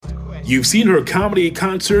You've seen her comedy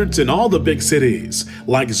concerts in all the big cities,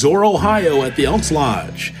 like Zorro, Ohio at the Elks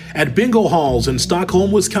Lodge, at bingo halls in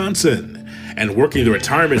Stockholm, Wisconsin, and working the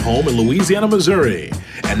retirement home in Louisiana, Missouri.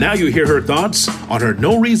 And now you hear her thoughts on her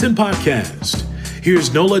No Reason podcast.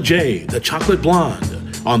 Here's Nola J, the Chocolate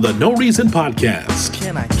Blonde, on the No Reason podcast.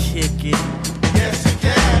 Can I kick it? Yes, you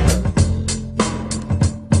can.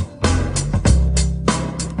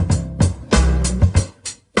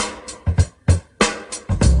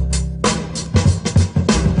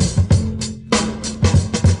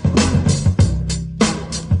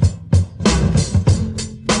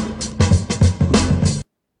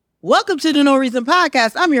 Welcome to the No Reason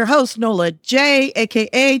Podcast. I'm your host, Nola J,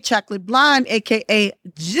 a.k.a. Chocolate Blonde, a.k.a.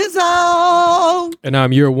 Jizzle. And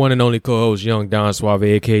I'm your one and only co-host, Young Don Suave,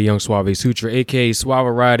 a.k.a. Young Suave Sutra, a.k.a. Suave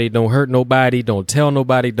Ride. Don't hurt nobody, don't tell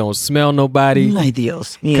nobody, don't smell nobody. Ay,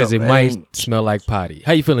 Dios mío, Because it man. might smell like potty.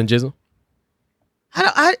 How you feeling, Jizzle?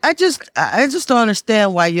 I just don't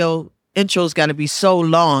understand why your intro's got to be so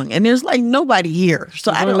long. And there's like nobody here.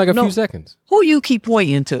 So I Only don't like a know few seconds. who you keep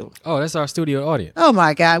pointing to. Oh, that's our studio audience. Oh,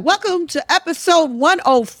 my God. Welcome to episode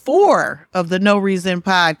 104 of the No Reason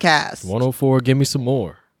Podcast. 104, give me some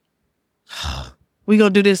more. We're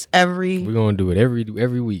going to do this We're going to do it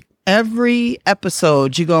every week. every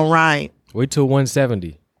episode. You're going to write. Wait till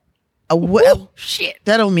 170. Shit.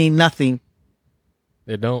 That don't mean nothing.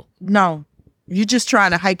 They don't? No, you're just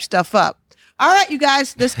trying to hype stuff up. All right, you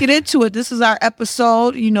guys, let's get into it. This is our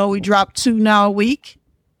episode. You know, we drop 2 now a week.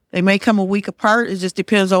 They may come a week apart. It just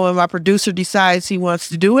depends on when my producer decides he wants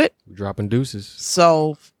to do it. We're dropping deuces.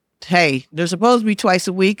 So, hey, they're supposed to be twice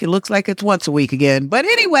a week. It looks like it's once a week again. But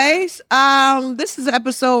anyways, this is an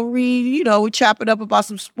episode we chop it up about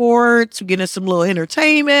some sports. We get into some little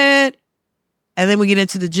entertainment. And then we get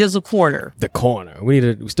into the Jizzle Corner. The corner. We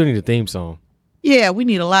still need a theme song. Yeah, we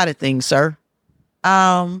need a lot of things, sir.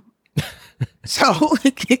 So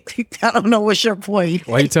I don't know what's your point.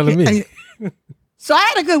 Why are you telling me? So I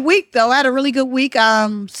had a good week, though. I had a really good week.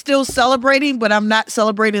 I'm still celebrating, but I'm not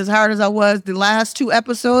celebrating as hard as I was the last 2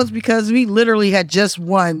 episodes because we literally had just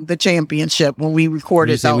won the championship when we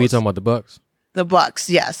recorded You said those. we talking about the Bucks? The Bucks,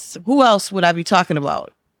 yes. Who else would I be talking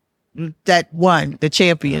about that won the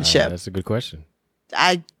championship? That's a good question.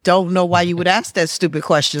 I don't know why you would ask that stupid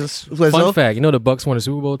question. Fun fact, you know the Bucks won the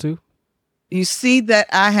Super Bowl too? You see that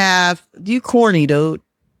I have, you corny, dude.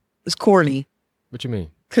 It's corny. What you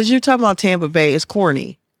mean? Because you're talking about Tampa Bay. It's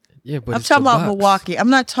corny. Yeah, but I'm it's talking the about Bucks. Milwaukee. I'm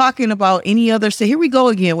not talking about any other city. Here we go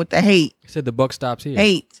again with the hate. You said the Buck stops here.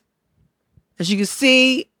 Hate. As you can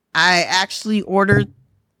see, I actually ordered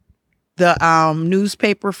the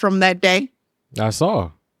newspaper from that day. I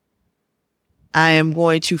saw. I am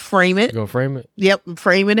going to frame You it. gonna frame it? Yep, I'm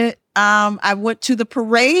framing it. I went to the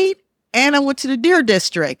parade and I went to the Deer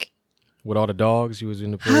District. With all the dogs? You was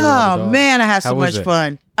in the parade with all the Oh dogs? man, I had so How was much it?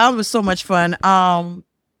 fun. It was so much fun.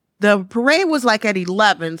 The parade was like at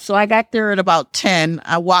 11, so I got there at about 10.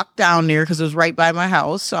 I walked down there because it was right by my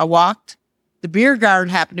house. So I walked. The beer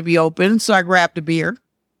garden happened to be open, so I grabbed a beer.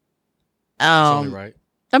 It's only right.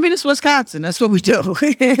 I mean, it's Wisconsin. That's what we do.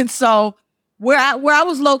 And so where I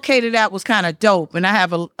was located at was kind of dope, and I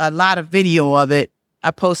have a lot of video of it.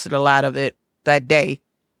 I posted a lot of it that day.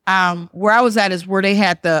 Where I was at is where they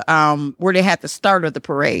had the start of the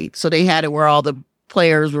parade. So they had it where all the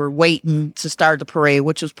players were waiting to start the parade,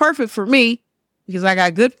 which was perfect for me because I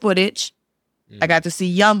got good footage. I got to see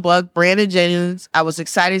Young Buck, Brandon Jennings. I was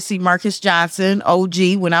excited to see Marcus Johnson,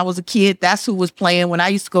 OG. When I was a kid, that's who was playing when I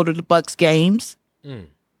used to go to the Bucks games.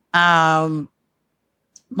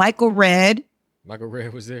 Michael Redd. Michael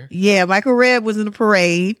Redd was there? Yeah, Michael Redd was in the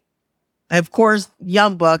parade. Of course,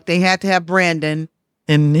 Young Buck. They had to have Brandon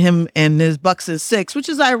and him and his Bucks and 6, which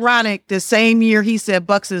is ironic. The same year he said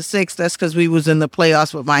Bucks and 6, that's because we was in the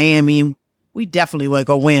playoffs with Miami. We definitely weren't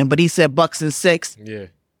going to win, but he said Bucks and 6. Yeah.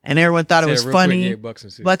 And everyone thought it was funny. Yeah, Bucks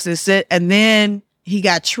and 6. Bucks and 6. And then he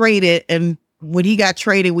got traded. And when he got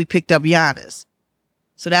traded, we picked up Giannis.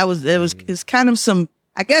 So it's kind of some,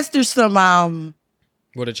 I guess there's some,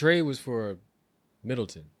 Well, the trade was for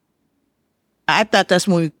Middleton. I thought that's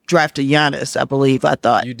when we drafted Giannis, I believe. I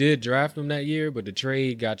thought. You did draft him that year, but the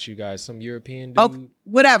trade got you guys some European dude. Oh,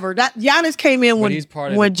 whatever. That Giannis came in But he's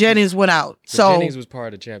part of when the- Jennings went out. But So, Jennings was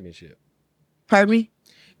part of the championship. pardon me?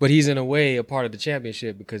 But he's in a way a part of the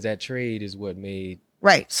championship because that trade is what made.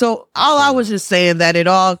 Right. So all I was just saying that it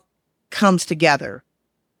all comes together.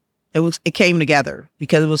 It came together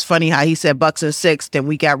because it was funny how he said Bucks and 6, then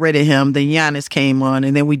we got rid of him, then Giannis came on,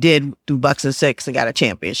 and then we did do Bucks and 6 and got a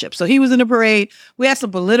championship. So he was in the parade. We had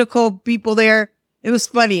some political people there. It was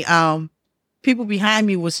funny. people behind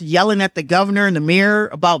me was yelling at the governor in the mirror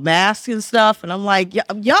about masks and stuff. And I'm like, yo,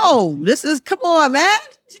 come on, man.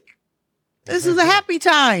 This is a happy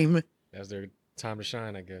time. That's their time to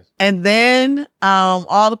shine, I guess. And then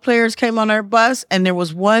all the players came on our bus, and there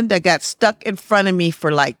was one that got stuck in front of me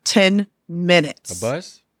for like 10 minutes. A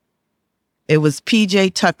bus? It was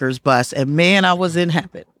PJ Tucker's bus, and man, I was in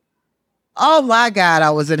heaven. Oh my God, I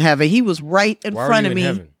was in heaven. He was right in front of me.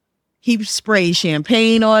 Heaven? He sprayed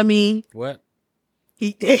champagne on me. What?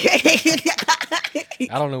 I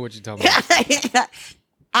don't know what you're talking about.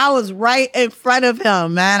 I was right in front of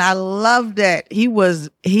him, man. I loved it. He was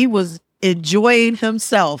enjoying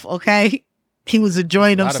himself, okay? He was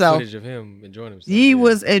enjoying himself. A lot of footage of him enjoying himself. He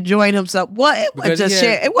was enjoying himself. Well, it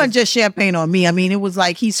wasn't just champagne on me. I mean, it was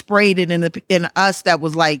like he sprayed it in us that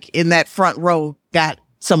was like in that front row got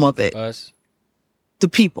some of it. Us? The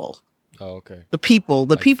people. Oh, okay. The people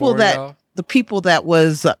that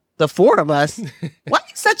was the four of us. Why are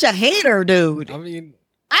you such a hater, dude? I mean,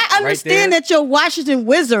 I understand that you're Washington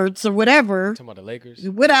Wizards or whatever. Talking about the Lakers.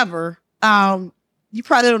 Whatever. You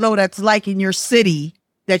probably don't know what that's like in your city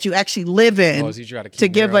that you actually live in to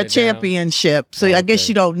give a championship. So I guess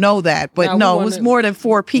you don't know that. But no, it was more than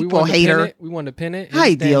four people, hater. We wanted to pin it.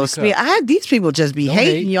 Hi, Dios. These people just be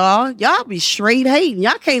hating, y'all. Y'all be straight hating.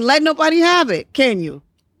 Y'all can't let nobody have it, can you?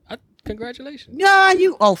 Congratulations. Yeah,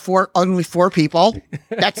 only four people.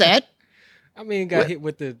 That's it. I mean, got hit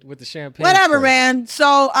with the champagne. Whatever, man.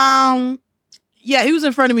 So, yeah, he was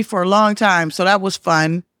in front of me for a long time, so that was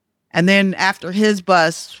fun. And then after his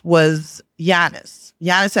bus was Giannis.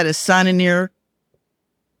 Giannis had his son in there.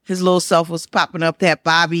 His little self was popping up. That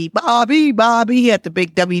Bobby. He had the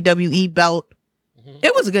big WWE belt. Mm-hmm.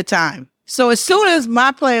 It was a good time. So as soon as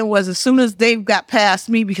they got past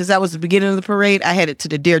me, because that was the beginning of the parade, I headed to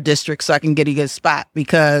the Deer District so I can get a good spot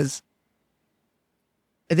because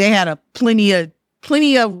they had a plenty of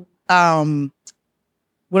what I'm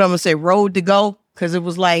gonna say, road to go, because it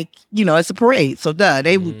was like, it's a parade. So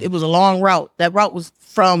it was a long route. That route was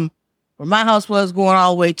from where my house was going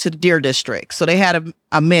all the way to the Deer District. So they had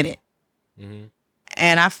a minute. Mm-hmm.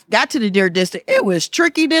 And I got to the Deer District. It was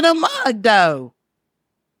tricky than a mug, though.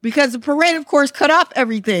 Because the parade, of course, cut off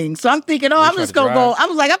everything. So I'm thinking, I'm just going to go. I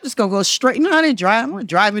was like, I'm just going to go straight. No, I didn't drive. I'm not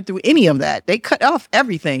driving through any of that. They cut off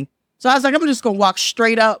everything. So I was like, I'm just going to walk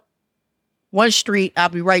straight up one street. I'll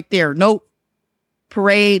be right there. Nope.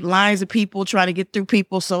 Parade, lines of people trying to get through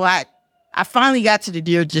people. So I finally got to the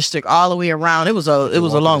Deer District all the way around. It was a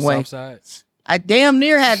long way. I damn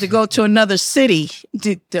near had to go to another city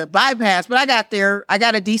to bypass, but I got there. I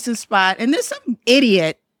got a decent spot. And then some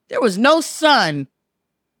idiot, there was no sun,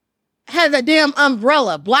 had that damn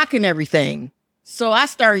umbrella blocking everything. So I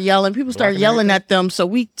started yelling. People started yelling at them.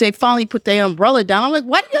 So they finally put their umbrella down. I'm like,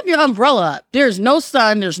 why do you have your umbrella up? There's no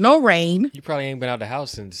sun. There's no rain. You probably ain't been out the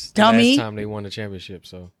house since the last time they won the championship.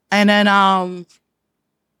 So and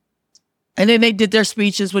then they did their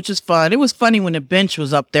speeches, which is fun. It was funny when the bench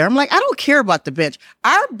was up there. I'm like, I don't care about the bench.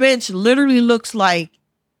 Our bench literally looks like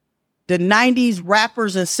the 90s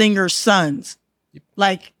rappers and singers' sons.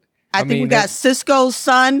 Like, I think we got Cisco's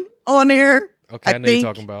son on there. Okay, I know you're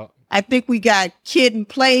talking about. I think we got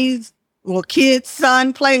Kid's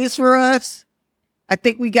son plays for us. I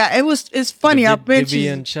think we got, it's funny. Our bench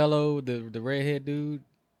Viviancello, the redhead dude.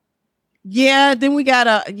 Yeah, then we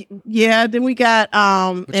got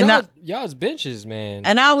y'all's benches, man.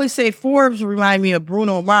 And I always say Forbes remind me of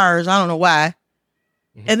Bruno Mars. I don't know why.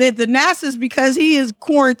 Mm-hmm. And then the NASA's, because he is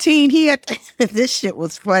quarantined, this shit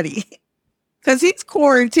was funny. Because he's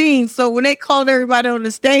quarantined. So when they called everybody on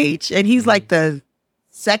the stage, and he's like the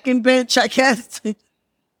second bench, I guess,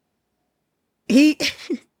 he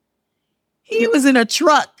was in a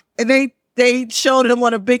truck, and they showed him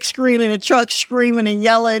on a big screen in a truck screaming and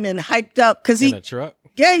yelling and hyped up. Because in a truck?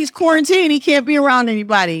 Yeah, he's quarantined. He can't be around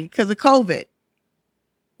anybody because of COVID.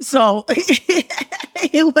 So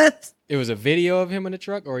it was a video of him in the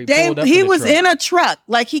truck, or he was in a truck.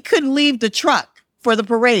 Like, he couldn't leave the truck for the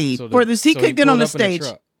parade. He couldn't get on the stage.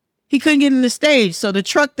 He couldn't get in the stage. So the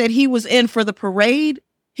truck that he was in for the parade,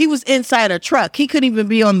 he was inside a truck. He couldn't even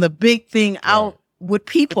be on the big thing out with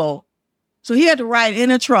people. So he had to ride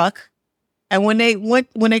in a truck. And when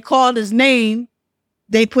they called his name,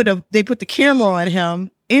 they put the camera on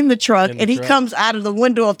him in the truck, and he comes out of the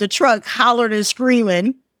window of the truck, hollering and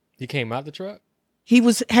screaming. He came out the truck? He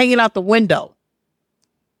was hanging out the window.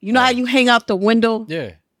 You know how you hang out the window?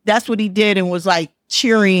 Yeah. That's what he did, and was like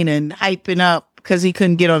cheering and hyping up because he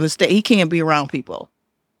couldn't get on the stage. He can't be around people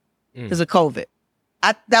because of COVID.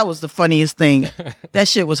 That was the funniest thing. That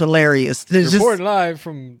shit was hilarious. Reported live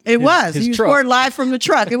from his truck. He was reported live from the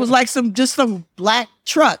truck. It was like some black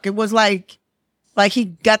truck. It was like Like he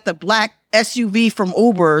got the black SUV from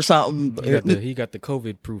Uber or something. He got the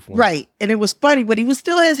COVID proof one. Right. And it was funny, but he was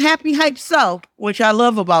still his happy hype self, which I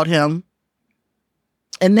love about him.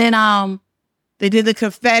 And then they did the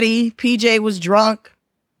confetti. PJ was drunk.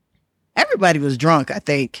 Everybody was drunk, I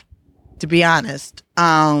think, to be honest.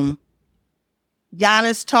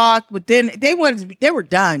 Giannis talked, but then they were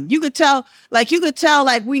done. You could tell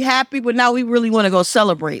we happy, but now we really want to go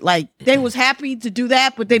celebrate. Like they was happy to do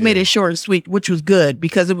that, but they made it short and sweet, which was good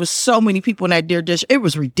because it was so many people in that Deer District. It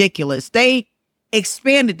was ridiculous. They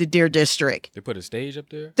expanded the Deer District. They put a stage up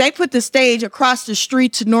there? They put the stage across the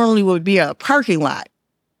street to normally would be a parking lot.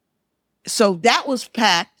 So that was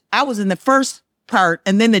packed. I was in the first part,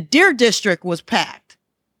 and then the Deer District was packed.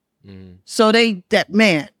 So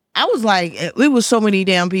I was like, it was so many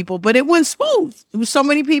damn people, but it went smooth. It was so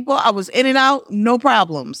many people. I was in and out, no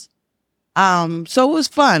problems. So it was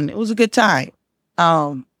fun. It was a good time.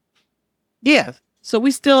 Yeah. So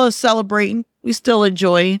we still celebrating. We still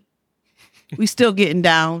enjoying. We still getting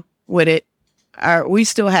down with it. We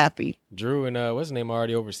still happy. Drew and what's his name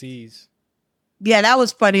already overseas? Yeah, that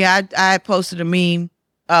was funny. I posted a meme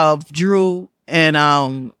of Drew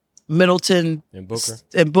and Middleton and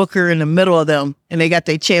Booker in the middle of them, and they got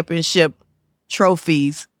their championship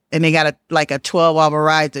trophies, and they got a 12-hour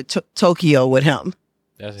ride to Tokyo with him.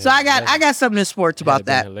 I got something in sports about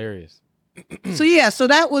that. Hilarious. So yeah, so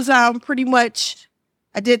that was pretty much.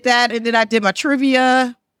 I did that, and then I did my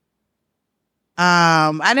trivia.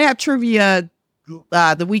 I didn't have trivia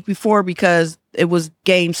the week before because it was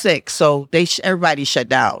Game 6, so everybody shut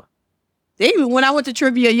down. When I went to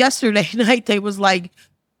trivia yesterday night, they was like,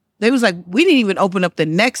 we didn't even open up the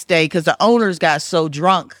next day because the owners got so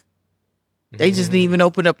drunk. They just didn't even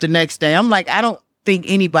open up the next day. I'm like, I don't think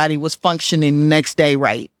anybody was functioning the next day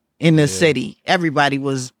right in the city. Everybody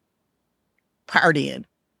was partying.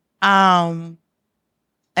 And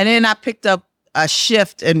then I picked up a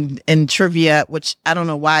shift in trivia, which I don't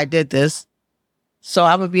know why I did this. So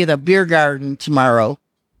I'm going to be at the beer garden tomorrow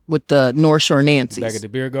with the North Shore Nancy's. Back at the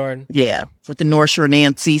beer garden? Yeah, with the North Shore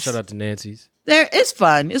Nancy's. Shout out to Nancy's. It's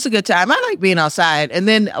fun. It's a good time. I like being outside. And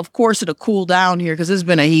then, of course, it'll cool down here because it's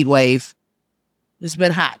been a heat wave. It's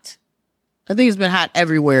been hot. I think it's been hot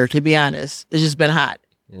everywhere, to be honest. It's just been hot.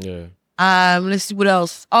 Yeah. Let's see what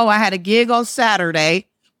else. Oh, I had a gig on Saturday,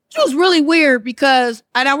 which was really weird because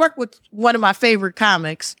I work with one of my favorite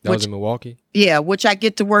comics. That was in Milwaukee? Yeah, which I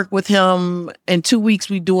get to work with him. In 2 weeks,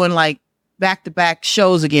 we doing like back-to-back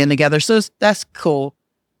shows again together. So that's cool.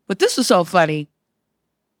 But this was so funny.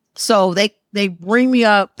 So they bring me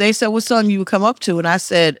up. They said, what song you would come up to? And I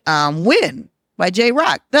said, Win by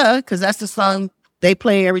J-Rock. Because that's the song they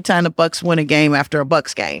play every time the Bucks win a game after a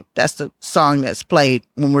Bucks game. That's the song that's played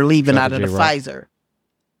when we're leaving out of the Pfizer.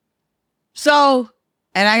 So,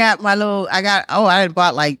 and I had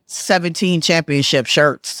bought like 17 championship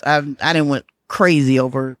shirts. I didn't went crazy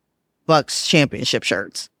over Bucks championship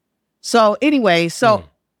shirts. So anyway,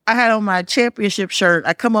 I had on my championship shirt.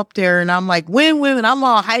 I come up there and I'm like, win, and I'm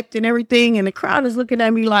all hyped and everything. And the crowd is looking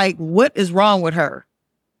at me like, what is wrong with her?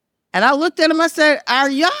 And I looked at them. I said, are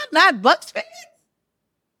y'all not Bucks fans?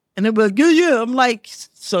 And they were like, yeah. I'm like,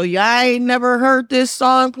 so y'all ain't never heard this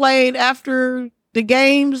song played after the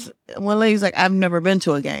games? And one lady's like, I've never been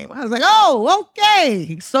to a game. I was like, oh,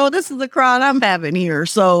 okay. So this is the crowd I'm having here.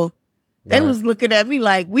 So they was looking at me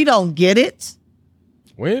like, we don't get it.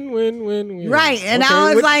 Win. Right. And okay,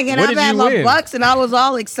 I was I'm at my Bucks and I was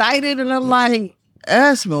all excited. And I'm like,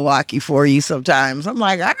 that's Milwaukee for you sometimes. I'm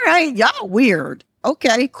like, all right, y'all weird.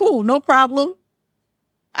 Okay, cool. No problem.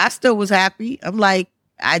 I still was happy. I'm like,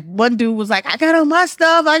 one dude was like, I got on my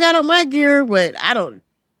stuff. I got on my gear. But I don't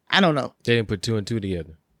know. They didn't put two and two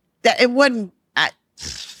together. That it wasn't.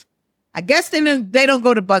 I guess they don't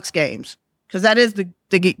go to Bucks games because that is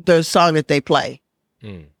the song that they play.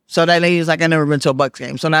 So that lady's like, I never been to a Bucks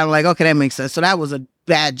game. So now I'm like, okay, that makes sense. So that was a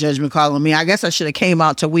bad judgment call on me. I guess I should have came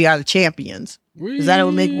out to We Are the Champions because that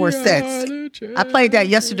would make more sense. I played that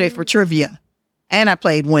yesterday for trivia, and I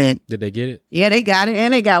played Win. Did they get it? Yeah, they got it,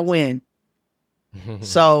 and they got Win.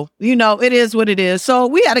 So it is what it is. So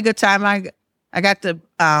we had a good time. I got to,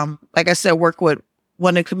 like I said, work with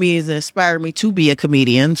one of the comedians that inspired me to be a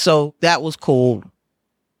comedian. So that was cool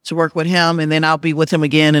to work with him. And then I'll be with him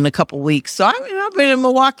again in a couple weeks. So I've been in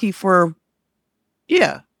Milwaukee I'm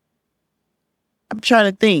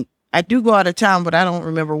trying to think. I do go out of town, but I don't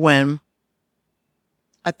remember when.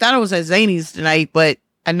 I thought it was at Zany's tonight, but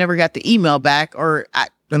I never got the email back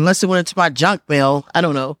unless it went into my junk mail. I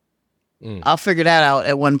don't know. I'll figure that out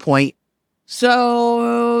at one point.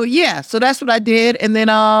 So yeah, so that's what I did. And then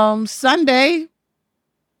Sunday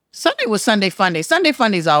was Sunday Fun Day. Sunday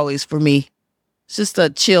Fun Day is always for me. It's just a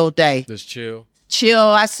chill day. Just chill. Chill.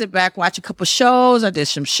 I sit back, watch a couple shows. I did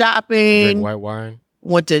some shopping. Drink white wine.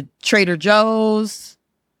 Went to Trader Joe's.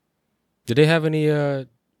 Did they have any? Yeah,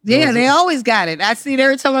 they always got it. I see it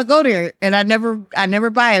every time I go there, and I never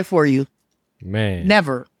buy it for you. Man,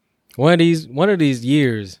 Never. One of these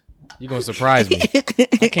years, you're gonna surprise me.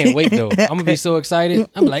 I can't wait though. I'm gonna be so excited.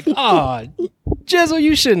 I'm like, oh, Jizzle,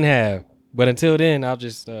 you shouldn't have. But until then, I'll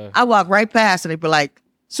just. I walk right past, and they be like,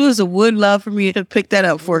 Susan would love for me to pick that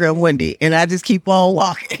up for her and Wendy, and I just keep on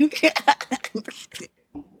walking.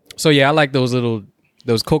 So yeah, I like those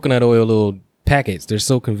coconut oil little packets. They're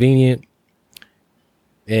so convenient,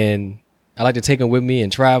 and I like to take them with me and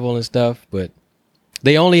travel and stuff. But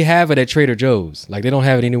they only have it at Trader Joe's. Like they don't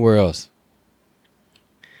have it anywhere else.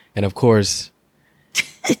 And of course,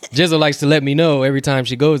 Jizzle likes to let me know every time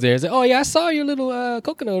she goes there. Say, "Oh yeah, I saw your little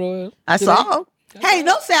coconut oil. I saw them. Hey,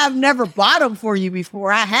 don't say I've never bought them for you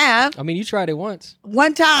before. I have. I mean, you tried it once.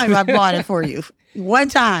 One time I bought it for you. One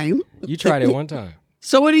time. You tried it one time.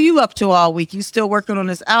 So what are you up to all week? You still working on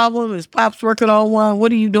this album? Is Pops working on one?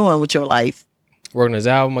 What are you doing with your life? Working on this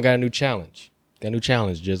album. I got a new challenge.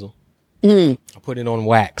 Jizzle. Mm. I'm putting it on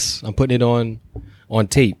wax. I'm putting it on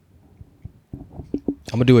tape. I'm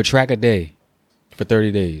gonna do a track a day for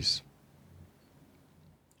 30 days.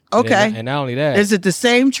 Okay. And not only that. Is it the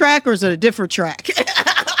same track or is it a different track?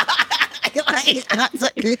 That's hilarious.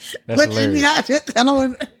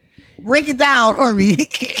 Break it down for me.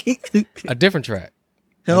 A different track.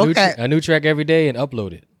 Okay. A new track every day and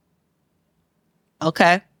upload it.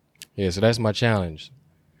 Okay. Yeah, so that's my challenge.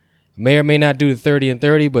 May or may not do the 30 and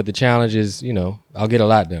 30, but the challenge is, I'll get a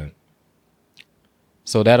lot done.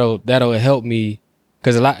 So that'll help me.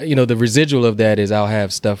 Because a lot, the residual of that is I'll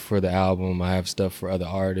have stuff for the album. I have stuff for other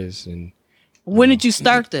artists. And when did you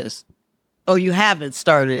start this? Oh, you haven't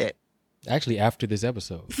started it. Actually, after this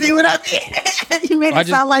episode. See what I mean? You made it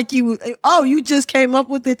sound like you. Oh, you just came up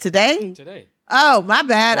with it today? Today. Oh, my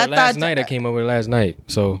bad. I came up with it last night.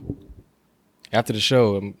 So after the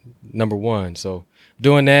show, I'm number one. So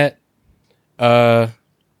doing that. I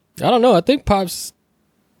don't know. I think Pops.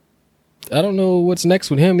 I don't know what's next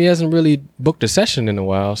with him. He hasn't really booked a session in a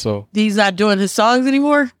while, so he's not doing his songs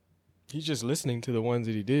anymore. He's just listening to the ones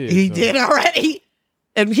that he did. He did already,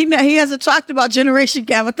 and he hasn't talked about Generation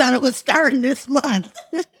Gap. I thought it was starting this month.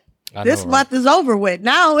 This month is over with.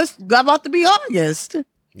 Now it's about to be August.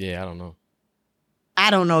 Yeah, I don't know.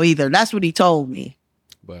 I don't know either. That's what he told me.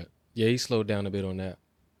 But yeah, he slowed down a bit on that.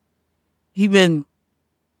 He been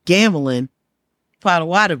gambling,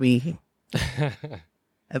 Potawatomi.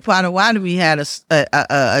 If Potawatomi had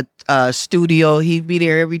a studio, he'd be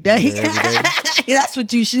there every day. Yeah, every day. That's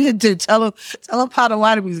what you should do. Tell him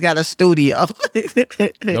Potawatomi's got a studio.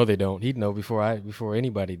 No, they don't. He'd know before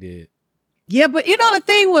anybody did. Yeah, but the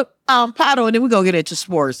thing with Pato, and then we're gonna get into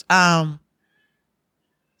sports. The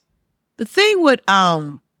thing with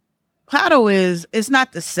Pato is it's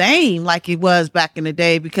not the same like it was back in the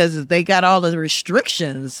day because they got all the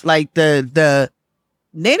restrictions. Like the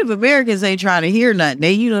Native Americans ain't trying to hear nothing.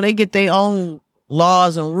 They get their own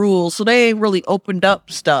laws and rules, so they ain't really opened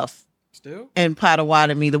up stuff. Still? In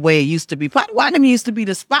Potawatomi the way it used to be. Potawatomi used to be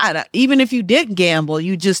the spot. Even if you didn't gamble,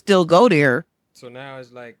 you just still go there. So now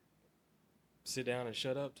it's like sit down and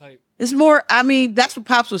shut up type. It's more. I mean, that's what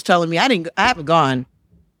Pops was telling me. I haven't gone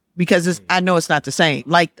because I know it's not the same.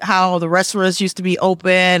 Like how the restaurants used to be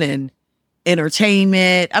open and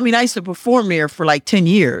entertainment. I mean, I used to perform there for like 10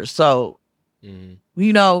 years, so. Mm-hmm.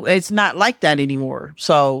 It's not like that anymore.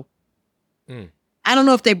 So I don't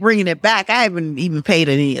know if they're bringing it back. I haven't even paid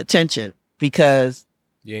any attention because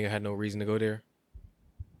you ain't had no reason to go there.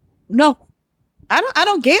 No, I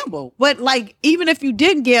don't gamble. But like, even if you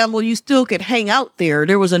didn't gamble, you still could hang out there.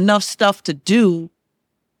 There was enough stuff to do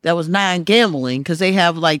that was non-gambling because they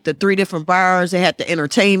have like the 3 different bars. They had the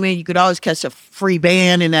entertainment. You could always catch a free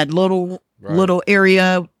band in that little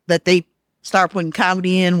area that they start putting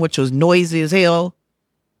comedy in, which was noisy as hell.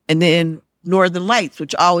 And then Northern Lights,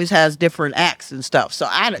 which always has different acts and stuff. So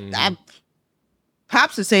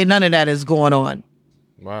Pops is saying none of that is going on.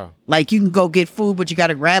 Wow. Like you can go get food, but you got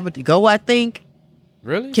to grab it to go, I think.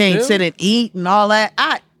 Really? Can't sit and eat and all that.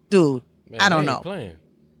 I don't know. Playing.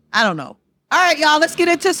 I don't know. All right, y'all, let's get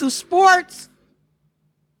into some sports.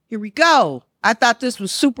 Here we go. I thought this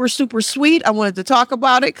was super, super sweet. I wanted to talk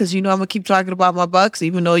about it because I'm going to keep talking about my Bucks,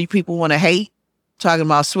 even though you people want to hate talking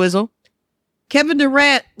about Swizzle. Kevin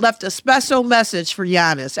Durant left a special message for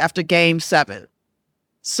Giannis after Game 7.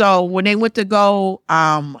 So when they went to go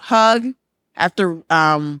hug after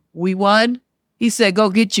we won, he said, go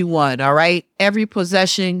get you one, all right? Every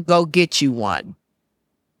possession, go get you one.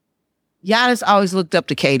 Giannis always looked up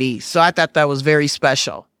to KD, so I thought that was very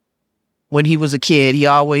special. When he was a kid, he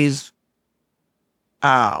always,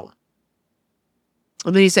 and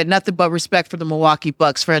then he said nothing but respect for the Milwaukee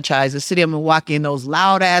Bucks franchise, the city of Milwaukee, and those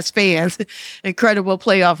loud ass fans. Incredible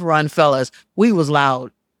playoff run, fellas. We was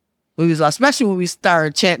loud. We was loud, especially when we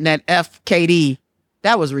started chanting that FKD.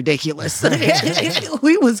 That was ridiculous.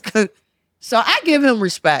 We was good. So I give him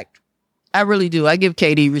respect. I really do. I give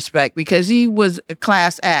KD respect because he was a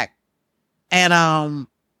class act, and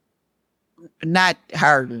not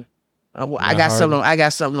Harden. I got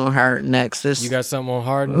something on Harden next. You got something on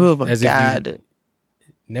Harden? Oh my God.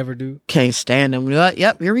 Never do. Can't stand him.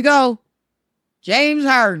 Yep, here we go. James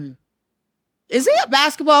Harden. Is he a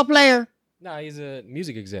basketball player? No, he's a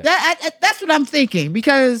music exec. That's what I'm thinking,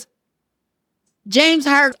 because James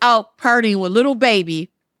Harden out partying with little baby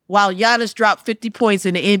while Giannis dropped 50 points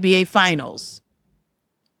in the NBA Finals.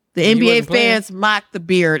 The NBA fans mocked the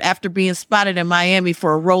beard after being spotted in Miami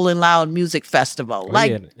for a Rolling Loud music festival.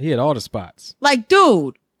 He had all the spots. Like,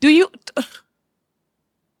 dude, do you...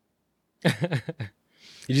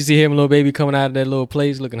 Did you see him and little baby coming out of that little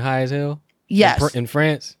place looking high as hell? Yes. In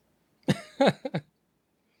France?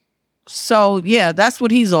 So, yeah, that's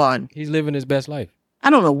what he's on. He's living his best life. I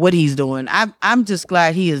don't know what he's doing. I'm just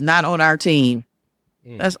glad he is not on our team.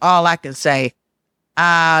 That's all I can say.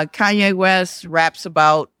 Kanye West raps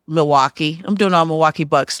about Milwaukee. I'm doing all Milwaukee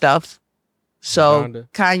Bucks stuff. So Donda.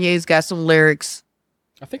 Kanye's got some lyrics.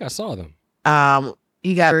 I think I saw them.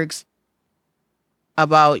 He got lyrics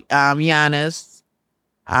about Giannis.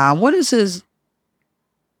 What is his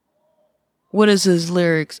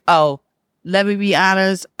lyrics? Oh, let me be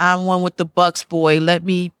honest. I'm one with the Bucks, boy. Let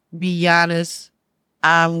me be honest.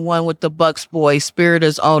 I'm one with the Bucks, boy. Spirit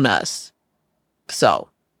is on us. So,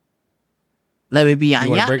 let me be honest.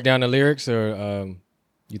 You want to break down the lyrics, or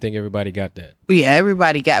you think everybody got that? Yeah,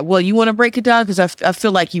 everybody got. Well, you want to break it down because I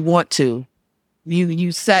feel like you want to.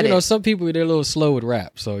 You said it. You know, some people they're a little slow with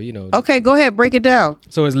rap, so you know. Okay, go ahead, break it down.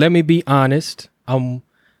 So it's let me be honest. I'm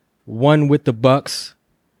one with the Bucks.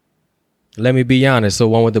 Let me be honest. So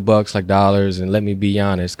one with the Bucks like dollars, and let me be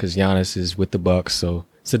honest because Giannis is with the Bucks. So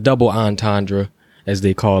it's a double entendre, as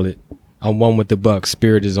they call it. I'm one with the Bucks.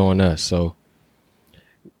 Spirit is on us. So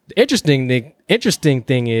the interesting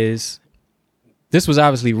thing is, this was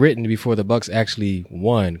obviously written before the Bucks actually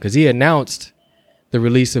won, because he announced the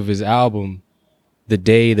release of his album the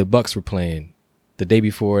day the Bucks were playing, the day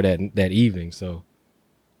before that evening. So,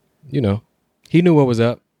 you know, he knew what was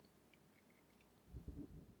up.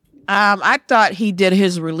 I thought he did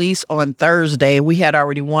his release on Thursday. We had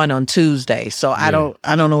already won on Tuesday, so yeah.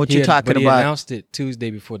 I don't know what you're talking about. He announced it Tuesday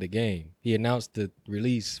before the game. He announced the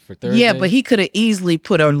release for Thursday. Yeah, but he could have easily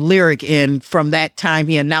put a lyric in from that time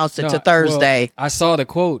he announced it to Thursday. Well, I saw the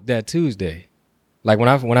quote that Tuesday. Like when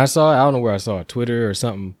I saw it, I don't know where I saw it, Twitter or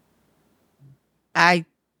something.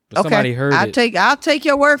 Somebody heard it. I'll take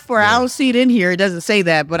your word for it. Yeah. I don't see it in here. It doesn't say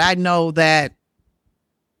that, but I know that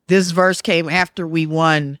this verse came after we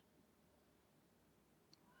won.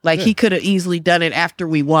 Like, he could have easily done it after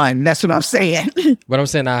we won. That's what I'm saying. But I'm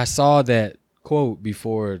saying I saw that quote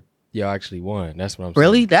before y'all actually won. That's what I'm saying.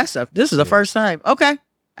 Really? This is the first time. Okay.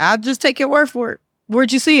 I'll just take your word for it.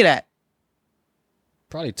 Where'd you see it at?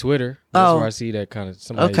 Probably Twitter. That's where I see that kind of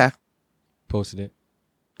somebody posted it.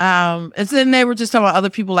 And then they were just talking about other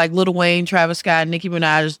people like Lil Wayne, Travis Scott, Nicki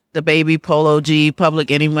Minaj, The Baby, Polo G, Public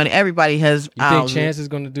Any Money. Everybody has. You think Chance is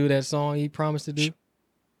going to do that song he promised to do?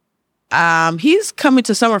 He's coming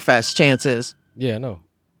to Summerfest, Chances. Yeah, I know.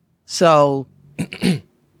 So I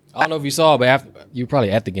don't know if you saw, but you were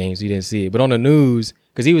probably at the games, you didn't see it. But on the news,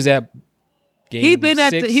 because he was at game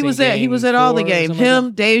he was at all the games. Him,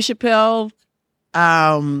 like Dave Chappelle,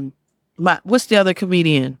 what's the other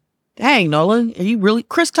comedian? Dang, Nolan, are you really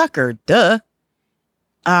Chris Tucker? Duh.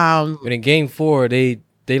 But in game 4, they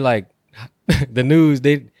like the news,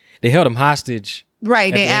 they held him hostage.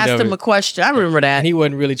 Right, they asked him a question. I remember that. And he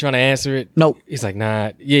wasn't really trying to answer it. Nope. He's like,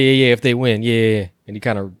 nah, yeah, if they win, yeah. And he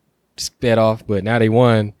kind of sped off, but now they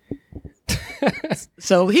won.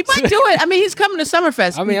 So he might do it. I mean, he's coming to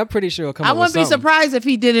Summerfest. I mean, I'm pretty sure he'll come. I wouldn't be surprised if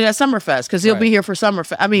he did it at Summerfest, because he'll be here for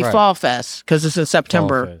Summerfest. I mean, Fall Fest, because it's in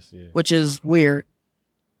September, which is weird.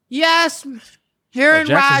 Yes, Aaron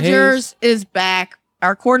Rodgers is back.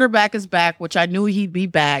 Our quarterback is back, which I knew he'd be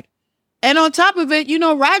back. And on top of it, you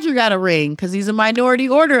know, Roger got a ring because he's a minority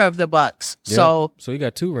order of the Bucks. Yep. So he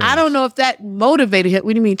got 2 rings. I don't know if that motivated him.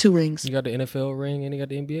 What do you mean 2 rings? He got the NFL ring and he got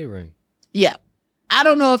the NBA ring. Yeah. I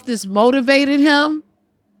don't know if this motivated him,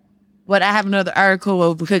 but I have another article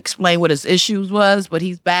where we could explain what his issues was, but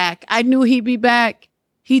he's back. I knew he'd be back.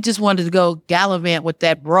 He just wanted to go gallivant with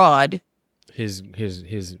that broad. His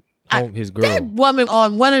his girl. That woman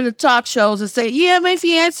on one of the talk shows and say, yeah, my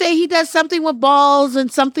fiance, he does something with balls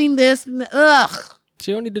and something this. And ugh.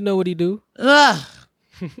 She don't need to know what he do. Ugh.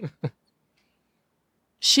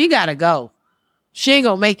 She got to go. She ain't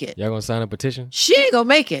going to make it. Y'all gonna sign a petition? She ain't going to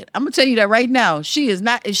make it. I'm going to tell you that right now. She is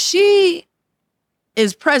not. If she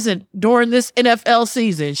is present during this NFL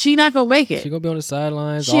season, she not going to make it. She gonna be on the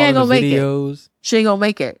sidelines. She ain't all gonna the make it. videos. She ain't going to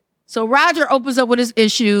make it. So Roger opens up with his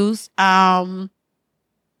issues.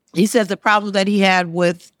 He says the problem that he had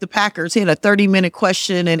with the Packers, he had a 30-minute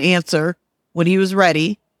question and answer when he was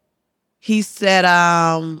ready. He said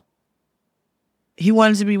he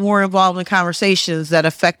wanted to be more involved in conversations that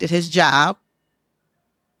affected his job.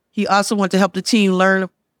 He also wanted to help the team learn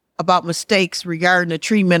about mistakes regarding the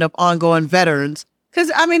treatment of ongoing veterans.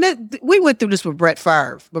 Because, I mean, we went through this with Brett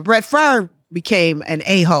Favre, but Brett Favre became an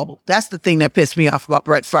a-hole. That's the thing that pissed me off about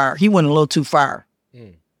Brett Favre. He went a little too far.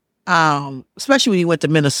 Especially when he went to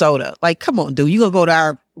Minnesota. Like, come on, dude, you gonna go to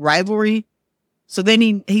our rivalry? So then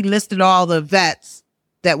he listed all the vets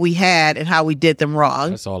that we had and how we did them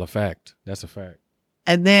wrong. That's all a fact. That's a fact.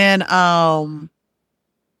 And then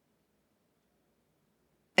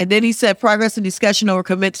he said progress and discussion over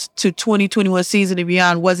commits to 2021 season and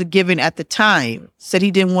beyond wasn't given at the time. Said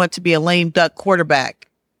he didn't want to be a lame duck quarterback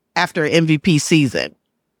after an MVP season.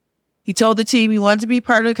 He told the team he wanted to be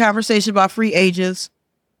part of the conversation about free agents,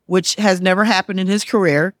 which has never happened in his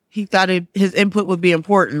career. He thought his input would be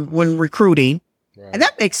important when recruiting. Right. And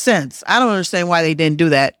that makes sense. I don't understand why they didn't do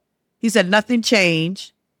that. He said nothing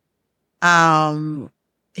changed.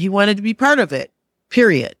 He wanted to be part of it,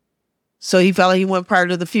 period. So he felt like he wanted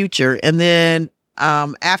part of the future. And then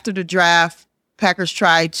after the draft, Packers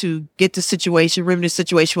tried to get remedy the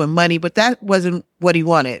situation with money, but that wasn't what he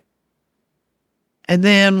wanted. And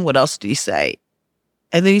then what else did he say?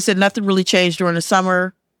 And then he said nothing really changed during the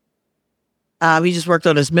summer. He just worked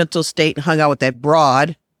on his mental state and hung out with that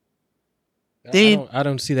broad. I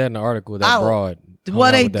don't see that in the article, that broad.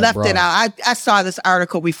 Well, they left it out. I saw this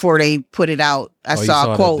article before they put it out. I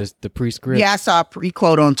saw a quote. The pre-script? Yeah, I saw a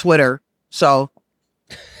pre-quote on Twitter. So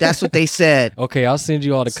that's what they said. Okay, I'll send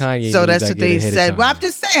you all the Kanye. So that's what they said. Well, I'm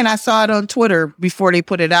just saying, I saw it on Twitter before they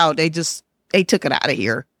put it out. They took it out of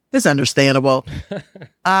here. It's understandable.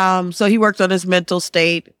 So he worked on his mental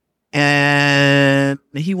state. And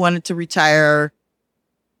he wanted to retire.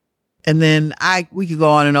 And then we could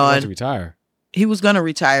go on and on. To retire. He was going to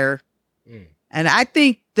retire. And I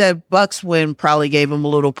think the Bucks win probably gave him a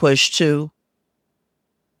little push too.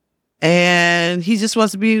 And he just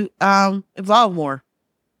wants to be involved more.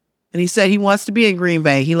 And he said he wants to be in Green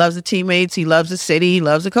Bay. He loves the teammates. He loves the city. He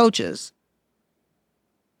loves the coaches.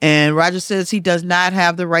 And Roger says he does not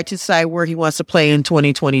have the right to decide where he wants to play in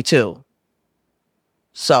 2022.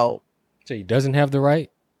 So he doesn't have the right?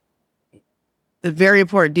 The very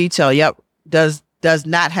important detail, yep, does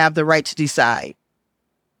not have the right to decide.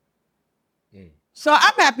 So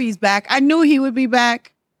I'm happy he's back. I knew he would be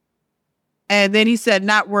back. And then he said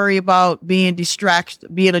not worry about being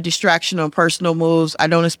a distraction on personal moves. I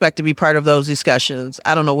don't expect to be part of those discussions.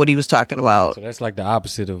 I don't know what he was talking about. So that's like the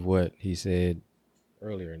opposite of what he said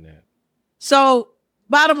earlier in that. So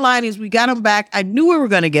bottom line is we got him back. I knew we were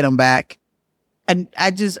going to get him back. And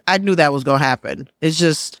I knew that was going to happen.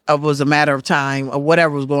 It was a matter of time or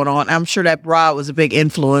whatever was going on. I'm sure that broad was a big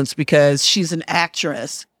influence because she's an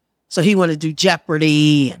actress. So he wanted to do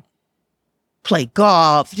Jeopardy and play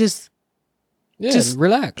golf. Just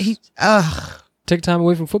relax. Take time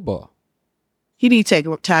away from football. He need to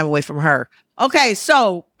take time away from her. Okay,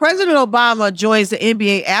 so President Obama joins the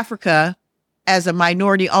NBA Africa as a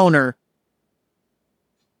minority owner.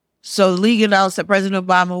 So the league announced that President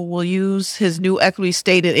Obama will use his new equity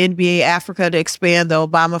stake in NBA Africa to expand the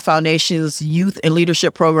Obama Foundation's youth and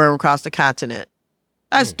leadership program across the continent.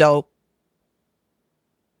 That's dope.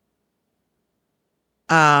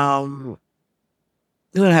 We don't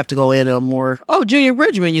have to go into more. Oh, Junior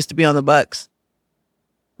Bridgman used to be on the Bucks.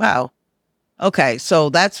 Wow. Okay, so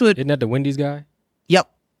that's what. Isn't that the Wendy's guy?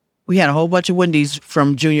 Yep. We had a whole bunch of Wendy's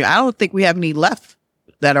from Junior. I don't think we have any left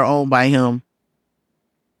that are owned by him.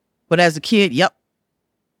 But as a kid, yep.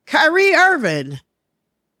 Kyrie Irving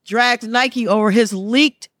dragged Nike over his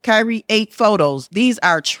leaked Kyrie 8 photos. These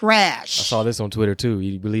are trash. I saw this on Twitter too.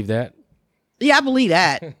 You believe that? Yeah, I believe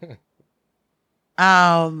that.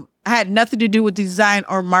 I had nothing to do with design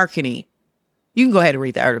or marketing. You can go ahead and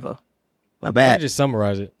read the article. My bad. Just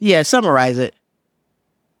summarize it. Yeah, summarize it.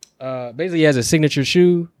 Basically, he has a signature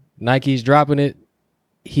shoe. Nike's dropping it.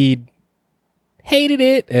 He hated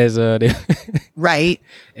it as right.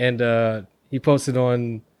 And he posted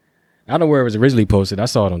on, I don't know where it was originally posted. I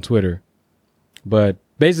saw it on Twitter. But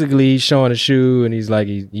basically he's showing a shoe and he's like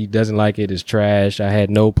he doesn't like it. It's trash. I had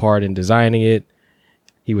no part in designing it.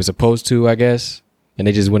 He was supposed to, I guess, and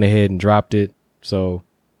they just went ahead and dropped it. So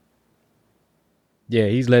yeah,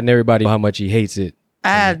 he's letting everybody know how much he hates it.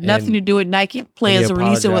 I had nothing to do with Nike plans to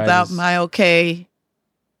release it without my okay.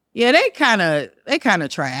 Yeah, they kind of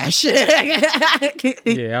trash. Yeah, I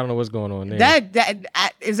don't know what's going on there.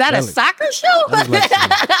 Is that a soccer shoe?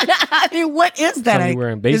 I mean, what is that?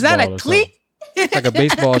 Is that a cleat? It's like a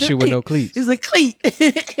baseball shoe with no cleats. It's a cleat.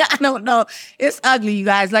 I don't know. It's ugly, you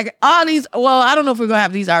guys. Like all these. Well, I don't know if we're gonna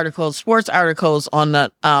have these articles, sports articles on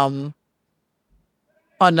the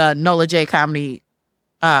Nola J Comedy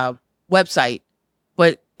website.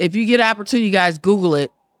 But if you get an opportunity, you guys Google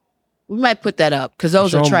it. We might put that up because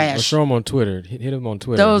those are trash. Show him on Twitter. Hit him on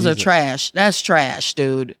Twitter. Those are trash. That's trash,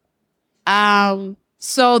 dude.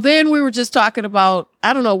 So then we were just talking about,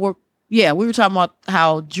 I don't know, we were talking about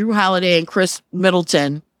how Drew Holiday and Chris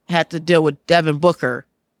Middleton had to deal with Devin Booker.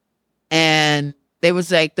 And they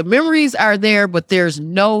was like, the memories are there, but there's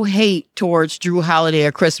no hate towards Drew Holiday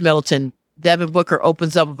or Chris Middleton. Devin Booker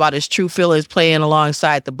opens up about his true feelings playing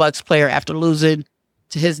alongside the Bucks player after losing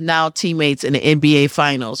to his now teammates in the NBA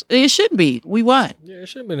Finals. It shouldn't be. We won. Yeah, it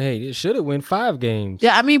should have been hate. It should have won 5 games.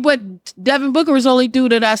 Yeah, I mean, but Devin Booker was the only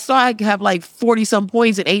dude that I saw have like 40-some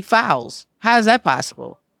points and 8 fouls. How is that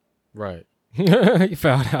possible? Right. He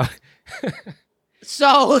fouled out.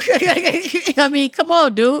 So, I mean, come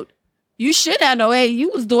on, dude. You should have known. Hey, you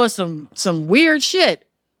was doing some weird shit.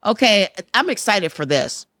 Okay, I'm excited for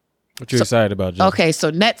this. What you excited about, Joe? Okay,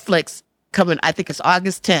 so Netflix coming, I think it's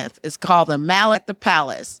August 10th. It's called The Malice at the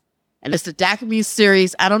Palace. And it's the documentary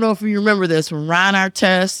series. I don't know if you remember this from Ron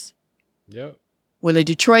Artest. Yep. When the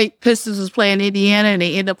Detroit Pistons was playing Indiana and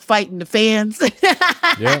they end up fighting the fans.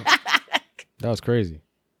 Yeah. That was crazy.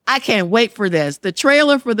 I can't wait for this. The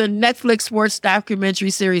trailer for the Netflix sports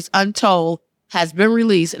documentary series Untold has been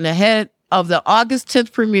released, and ahead of the August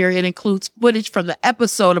 10th premiere, it includes footage from the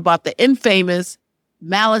episode about the infamous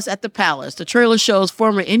Malice at the Palace. The trailer shows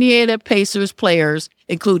former Indiana Pacers players,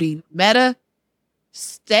 including Meta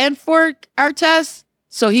Stanford Artest.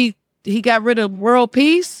 So he got rid of world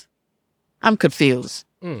peace. I'm confused.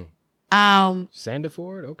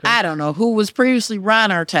 Sandiford? Okay. I don't know who was previously Ron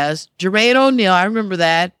Artest. Jermaine O'Neal, I remember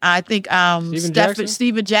that. I think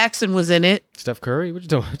Steven Jackson was in it. Steph Curry? What you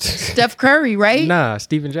doing? Steph Curry, right? Nah,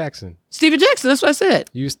 Steven Jackson. Steven Jackson, that's what I said.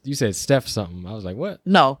 You said Steph something. I was like, what?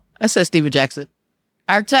 No, I said Steven Jackson.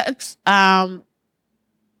 Artest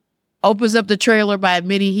opens up the trailer by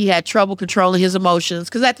admitting he had trouble controlling his emotions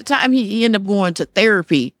because at the time he ended up going to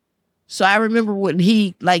therapy. So I remember when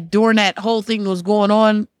he, like, during that whole thing was going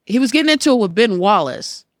on, he was getting into it with Ben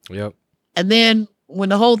Wallace. Yep. And then when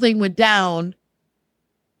the whole thing went down,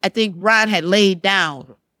 I think Ron had laid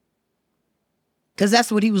down because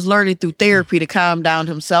that's what he was learning through therapy to calm down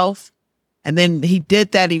himself. And then he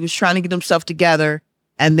did that. He was trying to get himself together.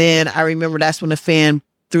 And then I remember that's when the fan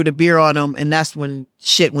threw the beer on him, and that's when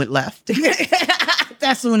shit went left.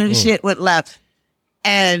 That's when the shit went left.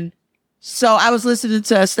 And so I was listening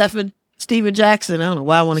to Steven Jackson. I don't know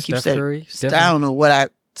why I want to keep saying Curry? I don't know what I'm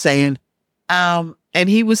saying. And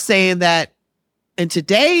he was saying that in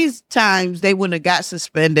today's times, they wouldn't have got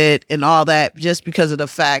suspended and all that just because of the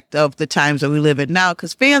fact of the times that we live in now,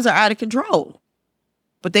 because fans are out of control.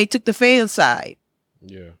 But they took the fan side.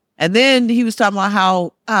 Yeah. And then he was talking about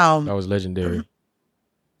how that was legendary.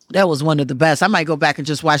 That was one of the best. I might go back and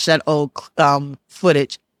just watch that old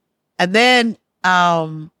footage. And then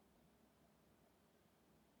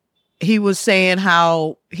he was saying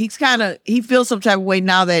how he feels some type of way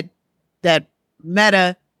now that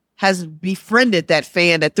Meta has befriended that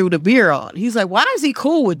fan that threw the beer on. He's like, why is he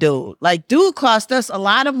cool with dude? Like, dude cost us a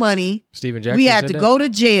lot of money. Steven Jackson. We had to go to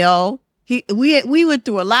jail. We went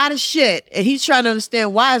through a lot of shit, and he's trying to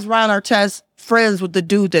understand why is Ron Artest friends with the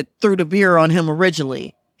dude that threw the beer on him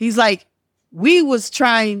originally. He's like, we was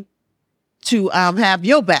trying to have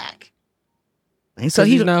your back. And so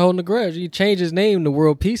he's not holding a grudge. He changed his name to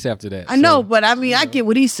World Peace after that. I know, but I mean, I get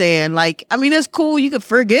what he's saying. Like, I mean, it's cool. You can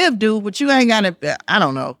forgive, dude, but you ain't gotta. I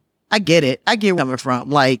don't know. I get it. I get where I'm coming from.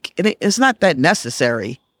 Like, it's not that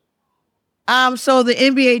necessary. So the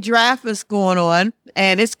NBA draft is going on,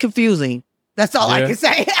 and it's confusing. That's all I can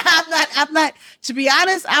say. I'm not. To be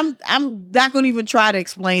honest, I'm not going to even try to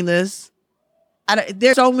explain this.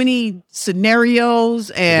 There's so many scenarios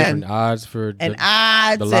and different odds for the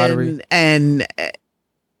lottery, and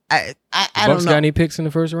I don't know. Got any picks in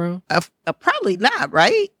the first round? Probably not.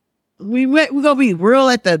 Right? We're gonna be real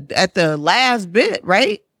at the last bit,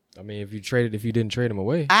 right? I mean, if you didn't trade him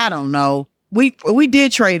away, I don't know. We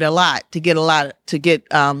did trade a lot to get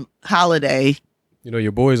Holiday, You know,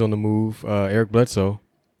 your boy's on the move, Eric Bledsoe.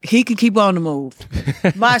 He can keep on the move.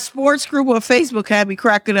 My sports group on Facebook had me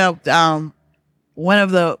cracking up. One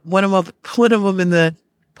of them in the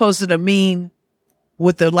posted a meme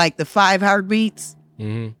with the 5 heartbeats.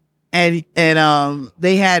 Mm-hmm. And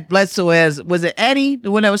they had Bledsoe as, was it Eddie, the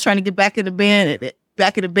one that was trying to get back in the band?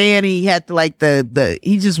 Back in the band, he had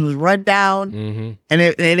he just was run down. Mm-hmm.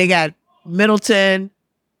 And they got Middleton,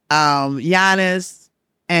 Giannis,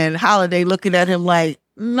 and Holiday looking at him like,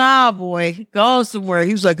 nah, boy, go somewhere.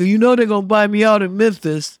 He was like, you know they're going to buy me out in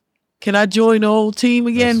Memphis. Can I join the old team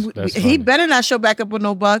again? That's He funny. better not show back up with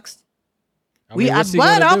no Bucks. I mean, what's he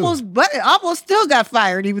gonna do? But almost still got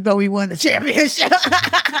fired, even though he won the championship.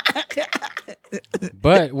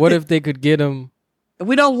 But what if they could get him?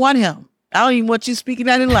 We don't want him. I don't even want you speaking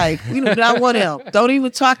that in life. We do not want him. Don't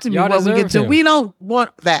even talk to me Y'all when we get deserve to. him. We don't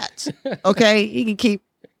want that. Okay, he can keep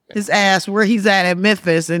his ass where he's at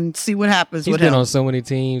Memphis and see what happens He's with been him. on so many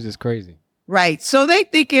teams, it's crazy. Right. So they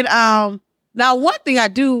thinking. Now one thing I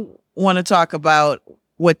do want to talk about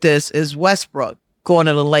with this is Westbrook going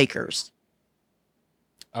to the Lakers.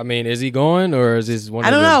 I mean, is he going, or is this one I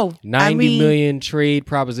of don't the know. 90 million trade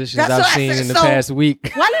propositions That's I've what I seen said. in the So, past week?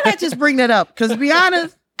 Why did I just bring that up? Because to be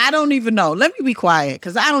honest, I don't even know. Let me be quiet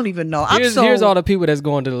because I don't even know. Here's all the people that's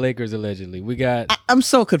going to the Lakers allegedly. We got I'm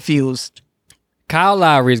so confused. Kyle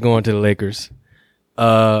Lowry's going to the Lakers.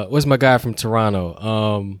 What's my guy from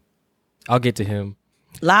Toronto? I'll get to him.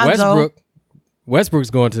 Lonzo. Westbrook's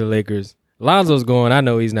going to the Lakers. Lonzo's going. I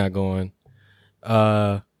know he's not going.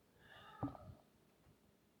 Kawhi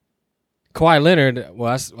Leonard.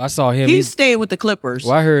 Well, I saw him. He's staying with the Clippers.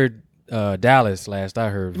 Well, I heard Dallas last. I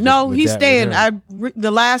heard. No, with he's that- staying. with him.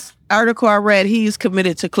 The last article I read, he's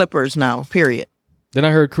committed to Clippers now. Period. Then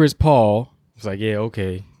I heard Chris Paul. It's like, yeah,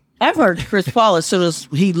 okay. I've heard Chris Paul as soon as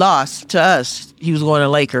he lost to us, he was going to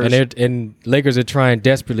Lakers. And Lakers are trying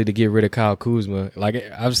desperately to get rid of Kyle Kuzma. Like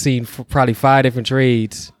I've seen probably 5 different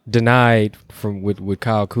trades denied with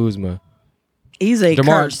Kyle Kuzma. He's a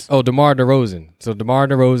curse. DeMar DeRozan. So DeMar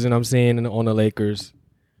DeRozan, I'm seeing on the Lakers.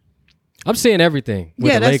 I'm seeing everything.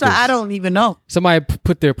 With Yeah, the that's Lakers. I don't even know. Somebody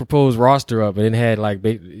put their proposed roster up and it had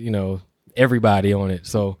everybody on it.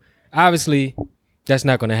 So obviously that's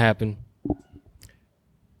not going to happen.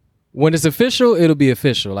 When it's official, it'll be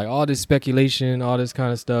official. Like all this speculation, all this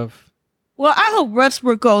kind of stuff. Well, I hope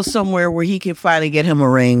Westbrook goes somewhere where he can finally get him a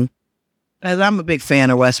ring. As I'm a big fan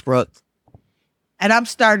of Westbrook. And I'm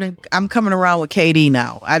coming around with KD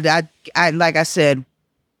now. I like I said,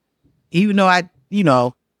 even though I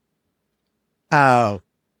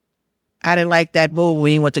didn't like that move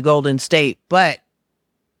when he went to Golden State, but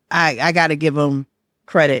I got to give him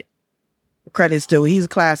credit. Credit's due. He's a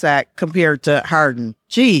class act compared to Harden.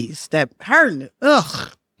 Jeez, that Harden.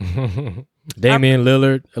 Ugh. Damian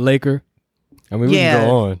Lillard, a Laker. I mean, we can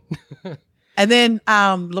go on. And then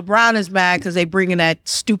LeBron is mad because they bringing that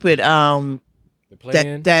stupid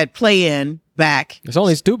that play-in back. It's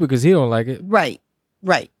only stupid because he don't like it. Right.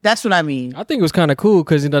 That's what I mean. I think it was kind of cool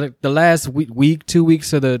because the last week, 2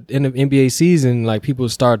 weeks of the NBA season, like people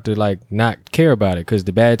start to like not care about it because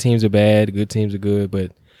the bad teams are bad, the good teams are good.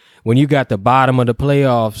 But when you got the bottom of the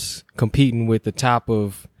playoffs competing with the top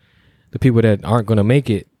of the people that aren't going to make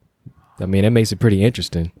it, I mean, that makes it pretty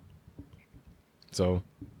interesting. So,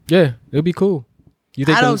 yeah, it'll be cool. You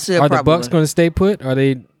think I don't see a are the problem Bucks with it. going to stay put? Are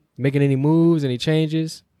they making any moves, any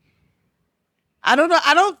changes? I don't know.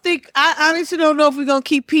 I honestly don't know if we're going to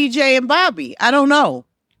keep PJ and Bobby. I don't know.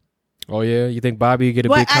 Oh, yeah? You think Bobby will get a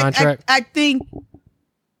But big contract? I think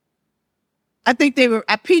they were.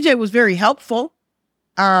 PJ was very helpful.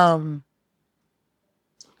 I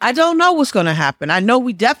don't know what's going to happen. I know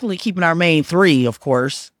we definitely keeping our main 3, of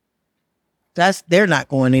course. They're not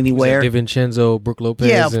going anywhere. DiVincenzo, Brook Lopez.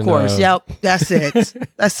 Yeah, of and, course. Yep, that's it.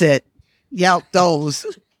 That's it. Yep, those.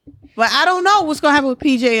 But I don't know what's going to happen with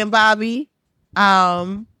PJ and Bobby.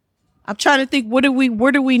 I'm trying to think. Where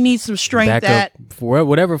do we need some strength at? For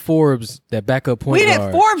whatever Forbes, that backup point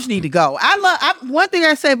guard. Forbes need to go. One thing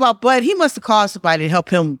I say about Bud, he must have called somebody to help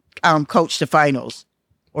him coach the finals,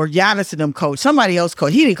 or Giannis and them coach. Somebody else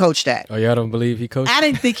coach. He didn't coach that. Oh, y'all don't believe he coached? I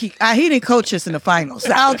didn't think he didn't coach us in the finals.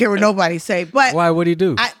 I don't care what nobody say. But Why would he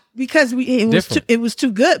do? Because it was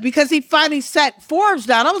too good. Because he finally sat Forbes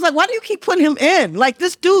down. I was like, why do you keep putting him in? Like,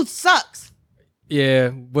 this dude sucks. Yeah,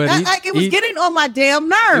 but It was getting on my damn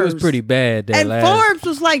nerves. It was pretty bad. And Forbes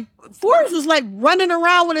was like running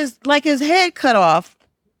around with his head cut off.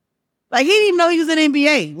 Like, he didn't even know he was in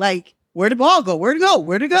NBA. Like, where'd the ball go? Where'd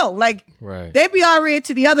it go? Like, right. They'd be already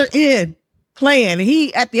to the other end playing. And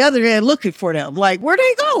he at the other end looking for them. Like, where'd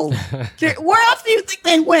they go? Where else do you think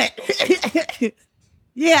they went?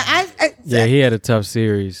 Yeah, Yeah, he had a tough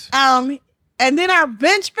series. and then our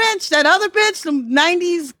bench, that other bench, the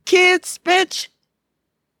 90s kids bench.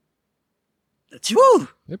 Whew.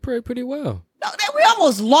 They played pretty well. No, we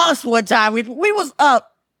almost lost one time. We was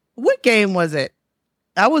up. What game was it?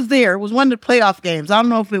 I was there. It was one of the playoff games. I don't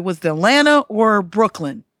know if it was the Atlanta or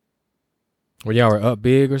Brooklyn. Well, y'all were up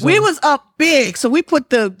big or something? We was up big, so we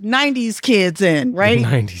put the 90s kids in, right?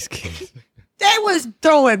 90s kids. They was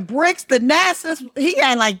throwing bricks. The Nassas, he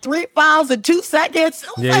had like 3 fouls in 2 seconds.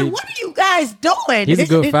 I was like, what are you guys doing? He's a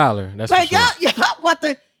good fouler. That's like, for sure. yeah,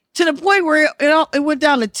 to the point where it went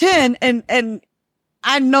down to 10, and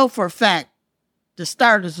I know for a fact the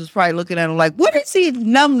starters was probably looking at him like, what is he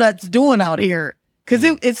numbnuts doing out here? Because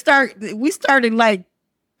we started like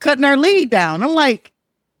cutting our lead down. I'm like,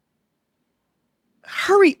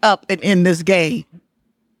 hurry up and end this game.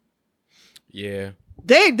 Yeah.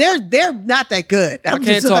 They're not that good. I'm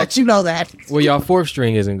just gonna let you know that. Well, y'all fourth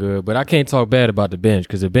string isn't good, but I can't talk bad about the bench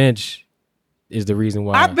because the bench is the reason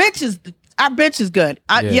why. Our bench is good.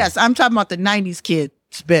 Yes, I'm talking about the 90s kids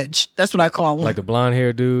bench. That's what I call them. Like the blonde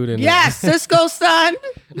hair dude and yes, Cisco's son,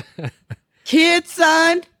 kid's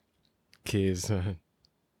son. Kid's son.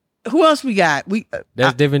 Who else we got?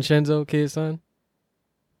 That's DiVincenzo, kid's son.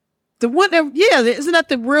 The one that isn't that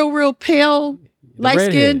the real pale light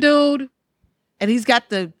skinned dude? And he's got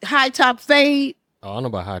the high top fade. Oh, I don't know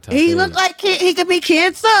about high top. He looked like he could be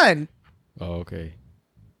kid's son. Oh, okay.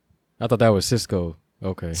 I thought that was Cisco.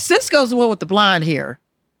 Okay. Cisco's the one with the blonde hair.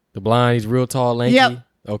 The blonde, he's real tall, lanky. Yep.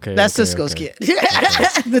 Okay. That's Cisco's kid.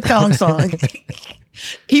 The thong song.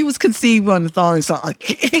 He was conceived on the thong song.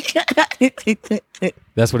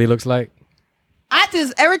 That's what he looks like.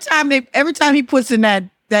 Every time he puts in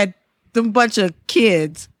them bunch of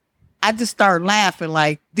kids, I just start laughing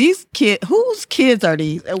like, these kids, whose kids are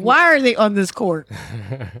these? And why are they on this court?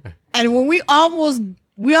 And when we almost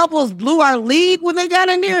blew our lead when they got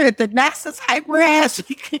in there at the Nassas hyper ass.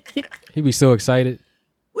 He'd be so excited.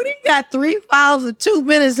 When he got 3 fouls in 2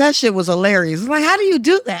 minutes, that shit was hilarious. Like, how do you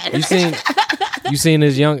do that? You seen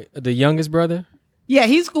the youngest brother? Yeah,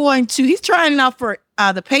 he's trying out for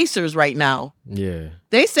the Pacers right now. Yeah.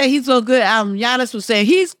 They say he's so good. Giannis was saying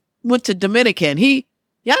he's went to Dominican.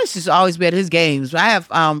 Giannis has always been at his games. I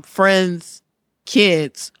have friends,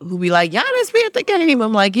 kids who be like, Giannis be at the game.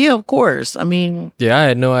 I'm like, yeah, of course. I mean, yeah, I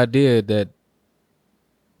had no idea that.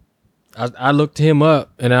 I looked him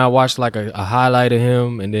up and I watched like a highlight of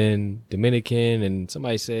him and then Dominican and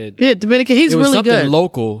somebody said, yeah, Dominican. He's really something good.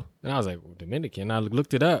 Local, and I was like, well, Dominican. I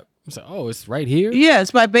looked it up. I was like, oh, it's right here. Yeah,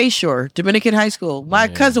 it's by Bayshore, Dominican High School. My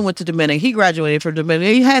cousin went to Dominican. He graduated from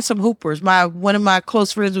Dominican. He had some hoopers. One of my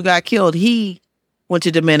close friends who got killed, he went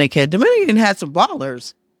to Dominican. Dominican had some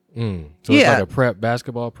ballers. So it's like a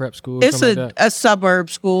basketball prep school? It's a suburb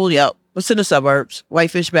school. Yep. It's in the suburbs.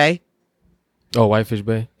 Whitefish Bay. Oh, Whitefish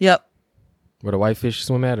Bay? Yep. Where the whitefish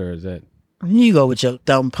swim at, or is that? You go with your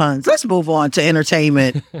dumb puns. Let's move on to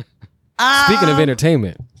entertainment. Speaking of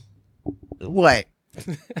entertainment. What?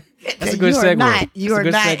 That's a good segue. You are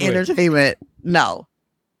not entertainment. No.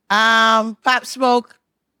 Pop Smoke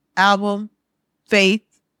album, Faith.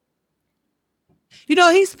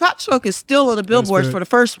 Pop Smoke is still on the billboards for the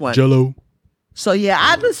first one. Jello. So yeah,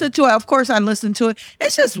 I listened to it. Of course, I listened to it.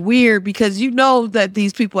 It's just weird because you know that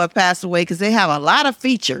these people have passed away because they have a lot of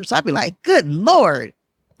features. I'd be like, good Lord.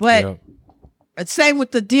 But same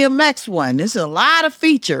with the DMX one. There's a lot of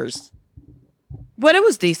features. But it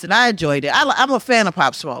was decent. I enjoyed it. I'm a fan of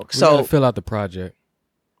Pop Smoke. So gotta fill out the project.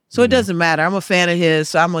 So it doesn't matter. I'm a fan of his,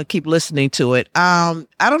 so I'm gonna keep listening to it. I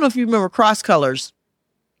don't know if you remember Cross Colors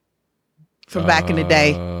from back in the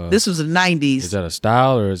day. This was the 90s. Is that a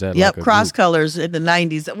style or is that Yep, like a Cross group? Colors in the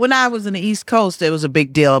 90s. When I was in the East Coast, it was a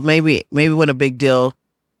big deal. Maybe wasn't a big deal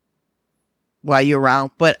while you're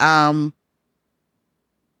around. But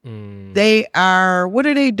they are, what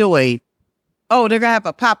are they doing? Oh, they're gonna have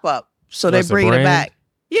a pop-up. So they're bringing it back.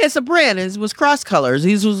 Yeah, it's a brand. It was Cross Colors.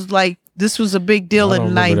 This was a big deal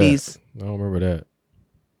in the 90s. I don't remember that.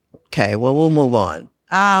 Okay, well, we'll move on.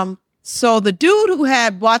 So the dude who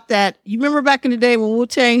had bought that, you remember back in the day when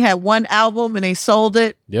Wu-Tang had one album and they sold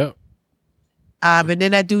it? Yep. And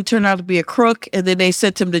then that dude turned out to be a crook and then they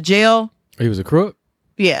sent him to jail. He was a crook?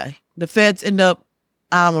 Yeah. The feds end up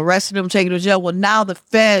arresting him, taking him to jail. Well, now the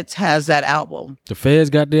feds has that album. The feds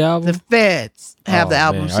got the album? The feds have the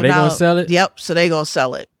album. Man. So are they now, going to sell it? Yep. So they going to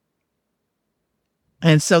sell it.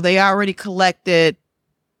 And so they already collected.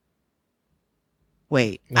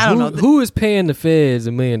 Wait, I don't know. Who is paying the feds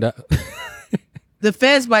 $1 million? The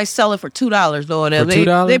feds might sell it for $2. No, For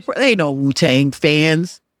 $2? They ain't no Wu-Tang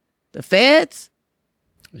fans. The feds?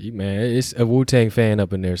 Man, it's a Wu-Tang fan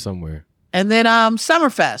up in there somewhere. And then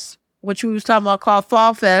Summerfest, which we was talking about, called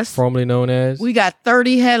Fall Fest. Formerly known as. We got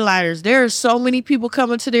 30 headliners. There are so many people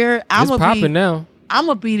coming to there. It's popping now. I'm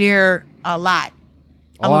gonna be there a lot.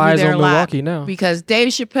 All eyes on Milwaukee now. Because Dave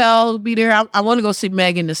Chappelle will be there. I want to go see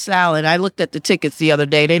Megan Thee Stallion. I looked at the tickets the other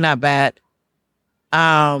day. They're not bad.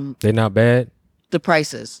 They're not bad? The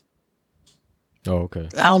prices. Oh, okay.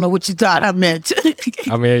 I don't know what you thought I meant.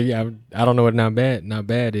 I mean, I don't know what not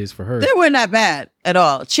bad is for her. They were not bad at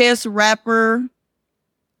all. Chance the Rapper,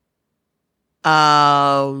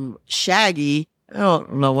 Shaggy. I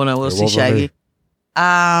don't know when I will see Shaggy.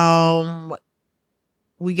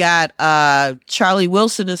 We got Charlie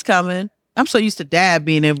Wilson is coming. I'm so used to Dad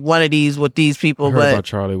being in one of these with these people. I heard about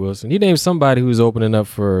Charlie Wilson. You named somebody who's opening up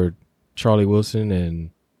for Charlie Wilson and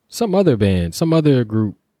some other band, some other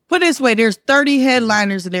group. Put it this way, there's 30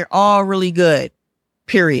 headliners and they're all really good.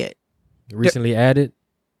 Period. Recently added?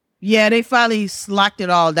 Yeah, they finally locked it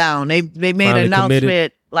all down. They made an announcement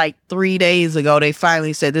committed. Like 3 days ago. They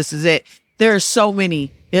finally said this is it. There are so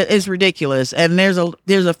many. It's ridiculous. And there's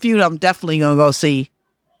a few that I'm definitely gonna go see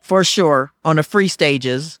for sure on the free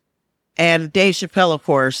stages. And Dave Chappelle, of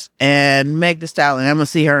course, and Meg Thee Stallion. I'm gonna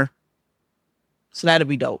see her. So that'll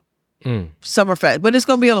be dope. Summerfest. But it's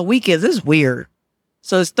gonna be on the weekends. It's weird.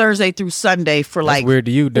 So it's Thursday through Sunday for That's weird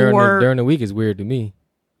to you. During the week is weird to me.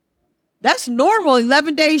 That's normal.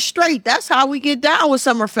 11 days straight. That's how we get down with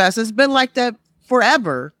Summerfest. It's been like that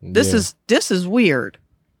forever. This is weird.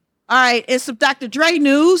 All right, it's some Dr. Dre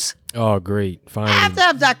news. Oh, great. Finally. I have to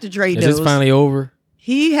have Dr. Dre news. Is this finally over?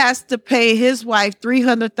 He has to pay his wife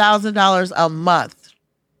 $300,000 a month.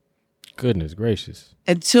 Goodness gracious.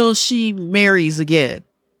 Until she marries again.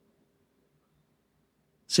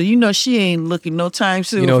 So you know she ain't looking no time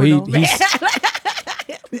soon. You know, he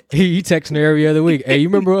texting her every other week. Hey, you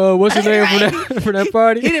remember what's her name for that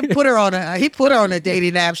party? He didn't put her on he put her on a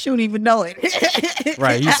dating app. She don't even know it.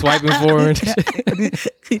 Right, he's swiping for her.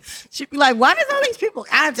 She'd be like, why does all these people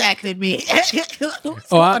contacting me? I sent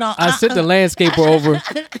the landscaper over.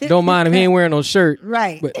 Don't mind him, he ain't wearing no shirt.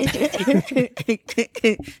 Right. But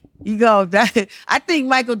you go, I think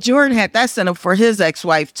Michael Jordan had that set up for his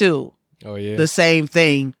ex-wife too. Oh yeah. The same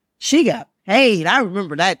thing. She got paid. I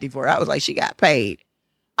remember that before. I was like, she got paid.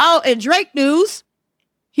 Oh, and Drake news.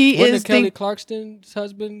 Wasn't Kelly Clarkson's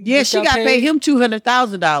husband? Yeah, she got paid him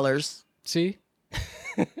 $200,000. See?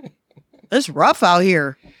 It's rough out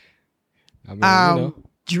here. I mean, you know.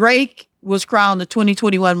 Drake was crowned the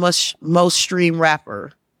 2021 most streamed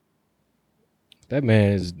rapper. That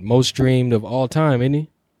man is most streamed of all time, isn't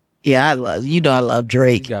he? Yeah, I love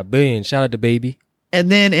Drake. He got billions. Shout out to Baby. And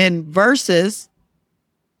then in Versus,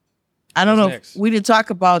 I don't know if we didn't talk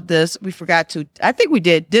about this. We forgot to. I think we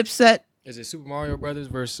did. Dipset. Is it Super Mario Brothers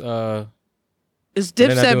versus? It's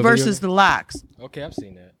Dipset versus the Lox. Okay, I've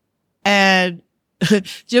seen that. And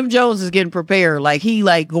Jim Jones is getting prepared. Like he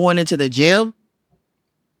going into the gym.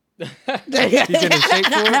 He's in shape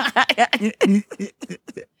for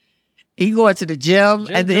it. He going to the gym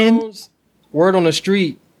Jim and then Jones, word on the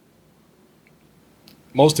street.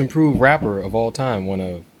 Most improved rapper of all time. I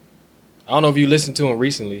don't know if you listened to him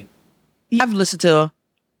recently. I've listened to him.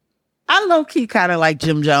 I low-key kind of like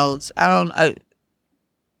Jim Jones. But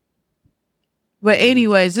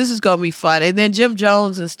anyways, this is going to be fun. And then Jim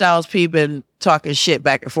Jones and Styles P been talking shit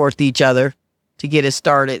back and forth to each other to get it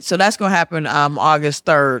started. So that's going to happen August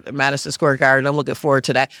 3rd at Madison Square Garden. I'm looking forward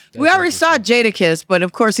to that. We already saw Jadakiss, but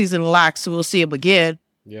of course he's in Lox, so we'll see him again.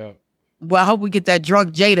 Yeah. Well, I hope we get that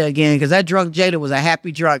drunk Jada again, because that drunk Jada was a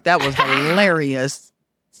happy drunk. That was hilarious.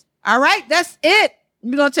 All right, that's it.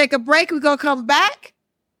 We're going to take a break. We're going to come back.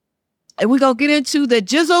 And we're going to get into the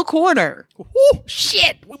Jizzle Corner. Ooh,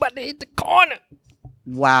 shit. We're about to hit the corner.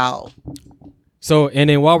 Wow. So, and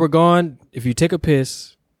then while we're gone, if you take a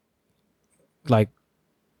piss, like,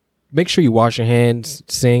 make sure you wash your hands,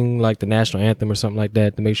 sing like the national anthem or something like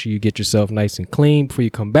that to make sure you get yourself nice and clean before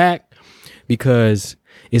you come back, because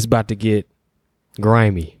it's about to get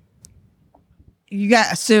grimy. You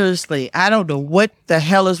got, seriously, I don't know what the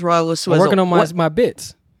hell is wrong with Swizzle. I'm working on my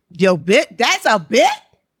bits. Your bit? That's a bit?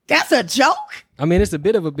 That's a joke? I mean, it's a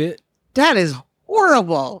bit of a bit. That is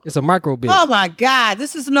horrible. It's a micro bit. Oh my God.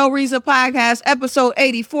 This is No Reason Podcast, episode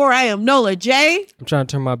 84. I am Nola J. I'm trying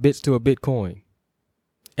to turn my bits to a Bitcoin.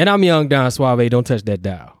 And I'm Young Don Suave. Don't touch that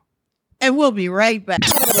dial. And we'll be right back.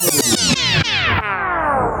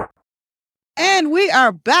 And we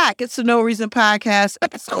are back. It's the No Reason Podcast,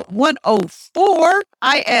 episode 104.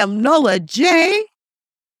 I am Nola J.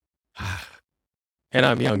 And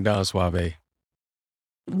I'm Young Don Suave.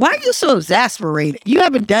 Why are you so exasperated? You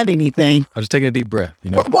haven't done anything. I'm just taking a deep breath,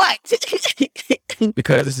 you know, What?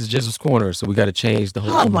 because this is Jizzle's Corner, so we got to change the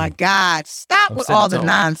whole. Oh my God. Stop I'm with setting all the tone.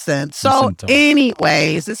 nonsense. I'm So, setting tone.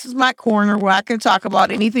 anyways, this is my corner where I can talk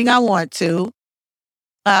about anything I want to.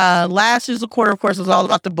 Last year's quarter, of course, was all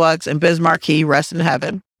about the Bucks and Biz Marquee, rest in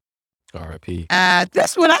heaven. R.I.P.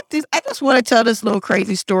 That's what I just want to tell this little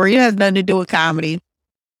crazy story. It has nothing to do with comedy.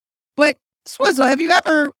 But Swizzle, have you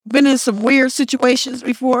ever been in some weird situations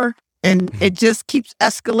before? And it just keeps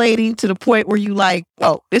escalating to the point where you like,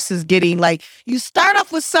 oh, this is getting like, you start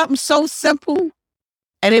off with something so simple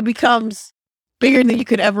and it becomes bigger than you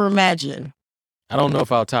could ever imagine. I don't know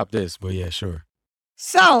if I'll top this, but yeah, sure.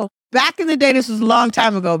 So back in the day, this was a long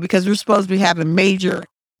time ago because we're supposed to be having major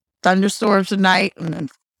thunderstorms tonight and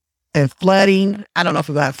flooding. I don't know if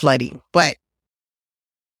we're going to have flooding, but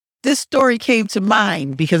this story came to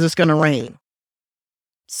mind because it's going to rain.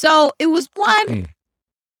 So it was one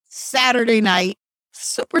Saturday night,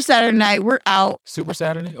 Super Saturday night. We're out. Super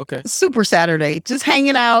Saturday? Okay. Super Saturday, just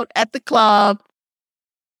hanging out at the club,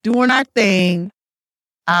 doing our thing.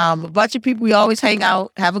 A bunch of people, we always hang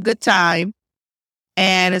out, have a good time.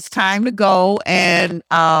 And it's time to go. And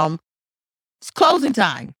it's closing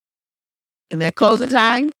time. And at closing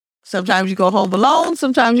time, sometimes you go home alone.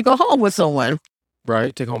 Sometimes you go home with someone.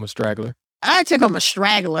 Right. Take home a straggler. I take home a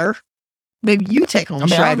straggler. Maybe you take home I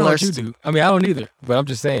mean, I don't know what stragglers. you do. I mean, I don't either, but I'm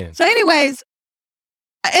just saying. So anyways,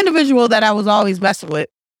 an individual that I was always messing with,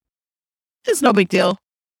 it's no big deal.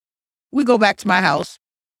 We go back to my house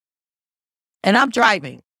and I'm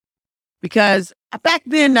driving because back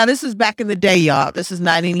then, now this is back in the day, y'all. This is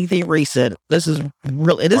not anything recent. This is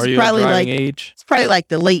really, this Are is you probably of like, driving age? it's probably like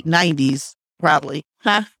the late 90s, probably.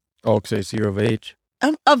 Huh? Oh, okay, so you're of age.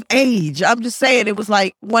 I'm of age. I'm just saying it was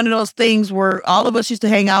like one of those things where all of us used to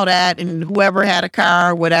hang out at and whoever had a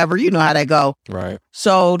car, whatever, you know how that go. Right.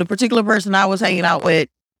 So the particular person I was hanging out with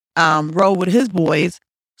rode with his boys.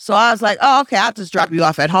 So I was like, oh, okay, I'll just drop you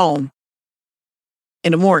off at home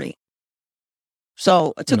in the morning.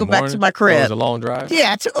 So I took him back to my Oh, it crib. was a long drive?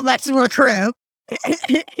 Yeah, I took him back to my crib.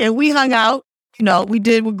 And we hung out. You know, we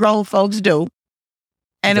did what grown folks do.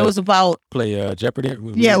 And it was about, Play Jeopardy?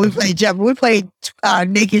 yeah, we played Jeopardy. We played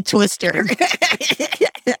Naked Twister.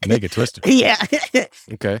 Naked Twister. Yeah.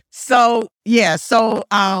 Okay. So, yeah. So,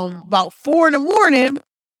 about 4 a.m,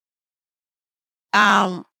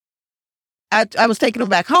 I was taking him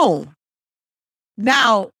back home.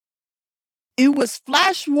 Now, it was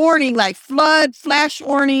flash warning, like flood, flash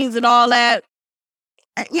warnings and all that.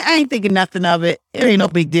 I ain't thinking nothing of it. It ain't no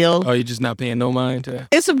big deal. Oh, you're just not paying no mind to that?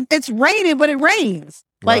 It's raining, but it rains.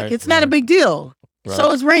 Like, Right, it's not a right. big deal. Right.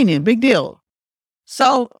 So it's raining, big deal.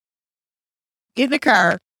 So get in the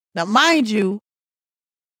car. Now, mind you,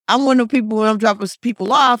 I'm one of the people when I'm dropping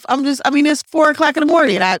people off. It's 4 o'clock in the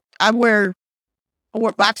morning. And I wear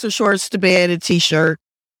boxer shorts to bed, a t-shirt,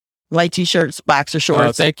 light t-shirts, boxer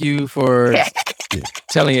shorts. Thank you for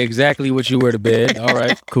telling exactly what you wear to bed. All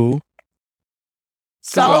right, cool.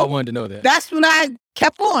 So I So wanted to know that. that's when I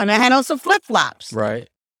kept on. I had on some flip-flops. Right.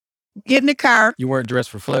 Get in the car. You weren't dressed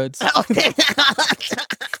for floods? So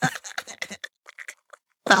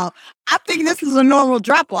I think this is a normal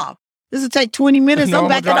drop-off. This will take 20 minutes. I'm Normal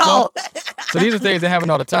back at home. drop-off? So these are things that happen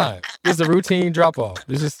all the time. This is a routine drop off.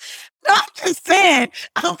 This is No, I'm just saying.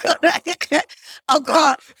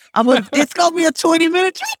 It's gonna be a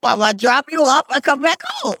 20-minute drop off. I drop you off, I come back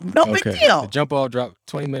home. No big The deal. jump off drop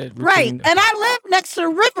 20-minute routine. Right. And I lived next to the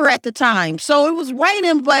river at the time. So it was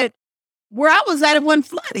raining, but where I was at, it wasn't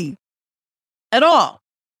flooding at all.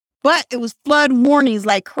 But it was flood warnings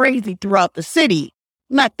like crazy throughout the city.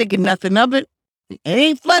 I'm not thinking nothing of it. It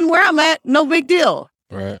ain't flooding where I'm at. No big deal.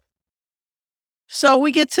 Right. So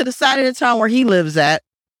we get to the side of the town where he lives at,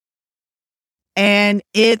 and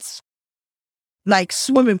it's like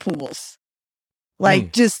swimming pools,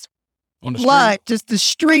 like just On the flood. street? Just the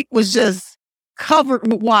street was just covered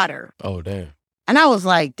with water. Oh, damn. And I was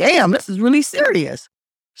like, damn, this is really serious.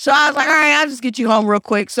 So I was like, all right, I'll just get you home real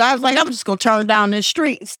quick. So I was like, I'm just going to turn down this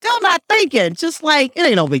street. Still not thinking, just like, it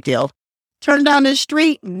ain't no big deal. Turn down this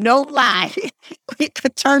street, no lie. We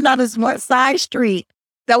could turn down this one side street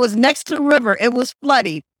that was next to the river. It was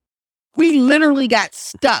flooding. We literally got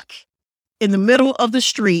stuck in the middle of the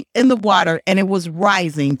street in the water, and it was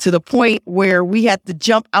rising to the point where we had to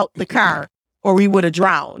jump out the car or we would have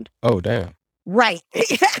drowned. Oh, damn. Right.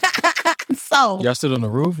 So Y'all stood on the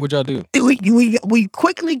roof? What'd y'all do? we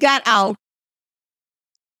quickly got out.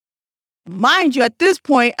 Mind you, at this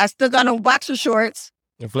point, I still got on boxer shorts,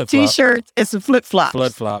 And flip-flop. t-shirts, and some flip-flops.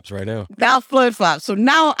 Flood flops right now. Now flip-flops. So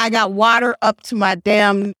now I got water up to my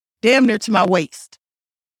damn near to my waist.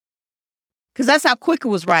 because that's how quick it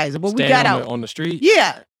was rising. But we got out on the street.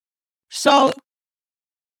 Yeah. So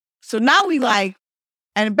now we like,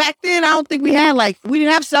 and back then I don't think we had we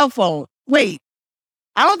didn't have cell phones. Wait,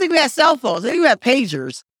 I don't think we had cell phones. I think we had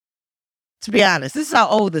pagers. To be honest, this is how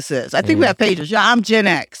old this is. I think we had pagers. Yeah, I'm Gen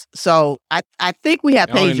X, so I think we had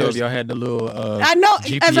I don't know pagers. if y'all had the little. I know.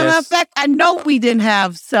 GPS. As a matter of fact, I know we didn't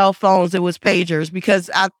have cell phones. It was pagers because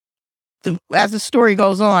as the story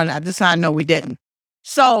goes on, I know we didn't.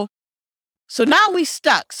 So now we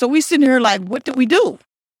stuck. So we sitting here like, what do we do?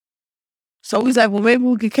 So he's like, well, maybe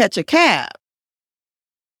we could catch a cab.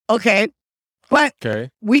 Okay, but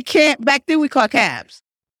we can't. Back then we caught cabs.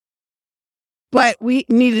 But we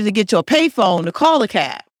needed to get to a payphone to call a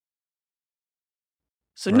cab.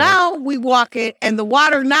 So now we walk it, and the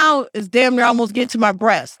water now is damn near almost getting to my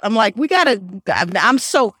breast. I'm like, I'm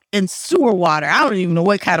soaked in sewer water. I don't even know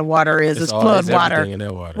what kind of water it is. It's flood water. In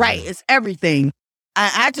that water. Right, it's everything.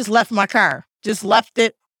 I just left my car. Just left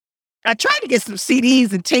it. I tried to get some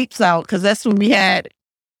CDs and tapes out because that's when we had.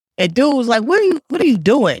 And dude was like, what are you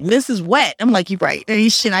doing? This is wet. I'm like, you're right. There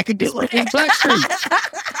ain't shit I could do. It's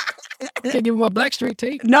Blackstreet. Can't give him a Blackstreet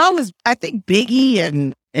tape. No, it was, I think, Biggie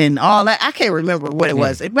and all that. I can't remember what it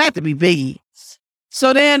was. It might have to be Biggie.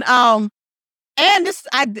 So then, and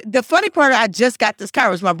the funny part, I just got this car.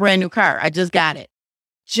 It was my brand new car. I just got it.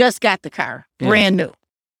 Just got the car. Brand new.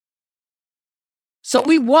 So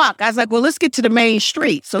we walk. I was like, well, let's get to the main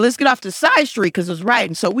street. So let's get off the side street because it was right.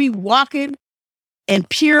 And so we walking in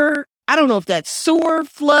pure, I don't know if that's sewer,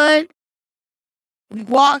 flood. We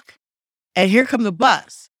walk, and here come the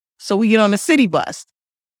bus. So we get on the city bus.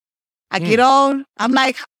 I get on. I'm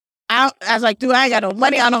like, I was like, dude, I ain't got no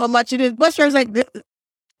money. I don't know how much it is. Bus driver's like,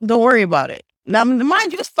 don't worry about it. Now,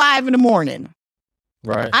 mind you, it's 5 a.m.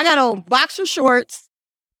 Right. I got on boxer shorts,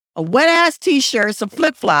 a wet-ass T-shirt, some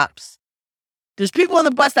flip-flops. There's people on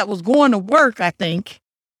the bus that was going to work, I think.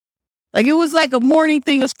 Like, it was like a morning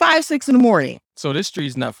thing. It was 5, 6 in the morning. So this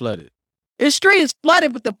street's not flooded? The street is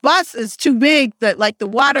flooded, but the bus is too big that, like, the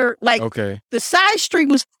water, like, the side street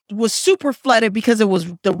was super flooded because it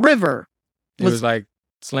was the river. It was like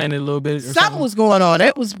slanted a little bit or something was going on.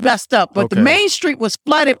 It was messed up, but the main street was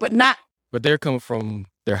flooded, but not. But they're coming from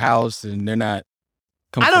their house and they're not.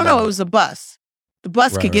 I don't know. It was a bus. The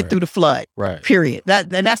bus could get through the flood. Right. Period.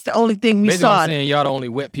 That's the only thing we saw. I'm saying y'all the only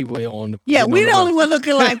wet people on the. Yeah, we the only one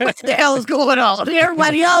looking like, what the hell is going on?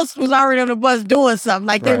 Everybody else was already on the bus doing something.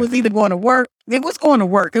 Like they was either going to work. It was going to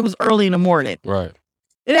work. It was early in the morning. Right.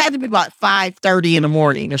 It had to be about 5:30 in the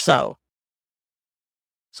morning or so.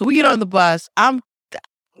 So we get on the bus. I'm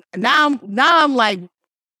like,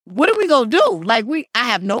 what are we gonna do? Like I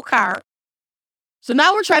have no car. So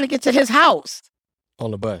now we're trying to get to his house.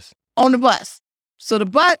 On the bus. On the bus. So the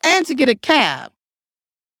bus, and to get a cab.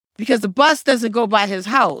 Because the bus doesn't go by his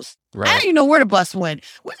house. Right. I don't even know where the bus went.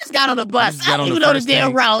 We just got on the bus. I don't even know the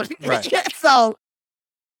damn route. Right. So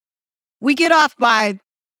we get off by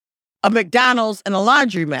a McDonald's and a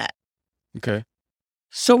laundromat. Okay.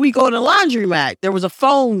 So we go to the laundromat. There was a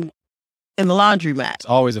phone in the laundromat. It's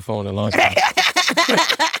always a phone in the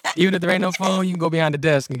laundromat. Even if there ain't no phone, you can go behind the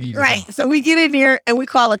desk and get right. So we get in here and we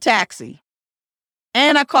call a taxi.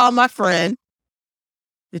 And I call my friend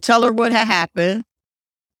to tell her what had happened.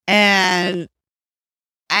 And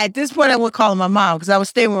at this point, I was calling my mom because I was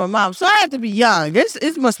staying with my mom. So I had to be young.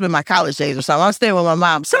 It must have been my college days or something. I was staying with my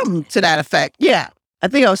mom. Something to that effect. Yeah. I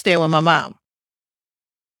think I was staying with my mom.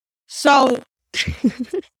 So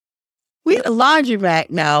we at a laundromat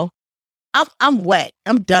now. I'm wet.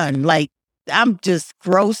 I'm done. Like, I'm just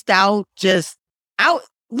grossed out.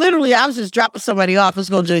 Literally, I was just dropping somebody off. It's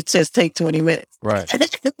going to just take 20 minutes. Right.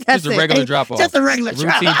 Just a regular drop-off. Just a regular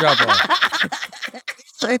routine drop-off.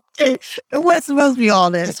 It wasn't supposed to be all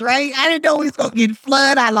this, right? I didn't know we was going to get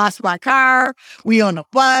flood. I lost my car. We on the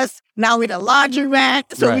bus. Now we at a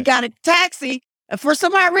laundromat. So we got a taxi. And for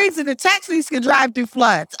some odd reason, the taxis can drive through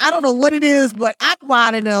floods. I don't know what it is, but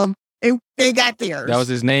Aquan and them, they got theirs. That was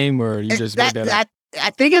his name, or you just made that up? I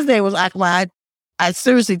think his name was Aquan. I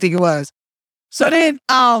seriously think it was. So then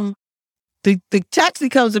the taxi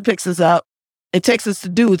comes and picks us up and takes us to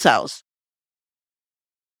dude's house.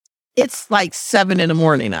 It's like 7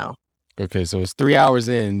 a.m. now. Okay, so it's 3 hours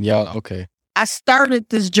in. Y'all, okay. I started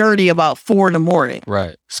this journey about 4 a.m.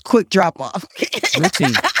 Right. It's a quick drop off.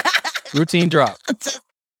 Routine drop.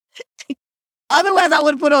 Otherwise, I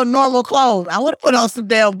would have put on normal clothes. I would have put on some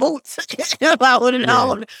damn boots. I would have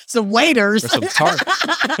on some waders. Or some tarp.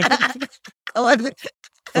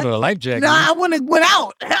 Put on a life jacket. No, I wouldn't have went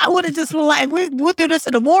out. I would have just been like, we'll do this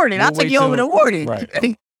in the morning. I'll take you over in the morning.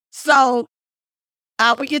 Right. So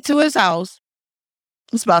we get to his house.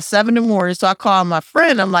 It's about 7 in the morning. So I call my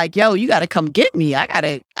friend. I'm like, yo, you got to come get me. I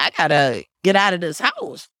gotta get out of this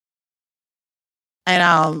house.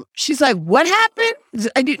 And she's like, what happened?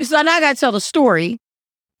 So now I got to tell the story.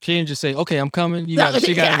 She didn't just say, okay, I'm coming. She She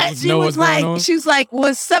know was what's like, going on. she's like, well,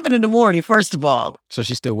 it's 7 in the morning, first of all. So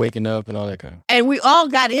she's still waking up and all that kind of. And we all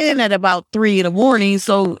got in at about 3 in the morning.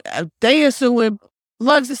 So they assume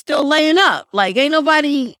Muggs is still laying up. Like, ain't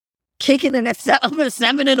nobody kicking in at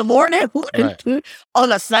 7 in the morning Right.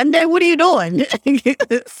 on a Sunday. What are you doing?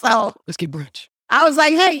 So Let's get brunch. I was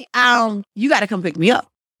like, hey, you got to come pick me up.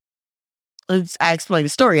 I explained the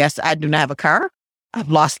story. I said, I do not have a car. I've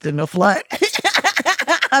lost in the flood.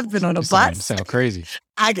 I've been on a bus. Sound crazy.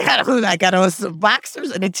 I got on some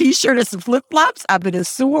boxers and a t-shirt and some flip-flops. I've been in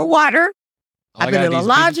sewer water. I've been in a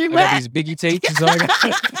laundry I got these Biggie tapes. Is all I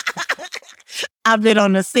got. I've been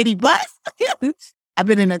on a city bus. I've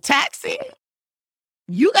been in a taxi.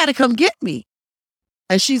 You got to come get me.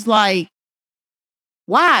 And she's like,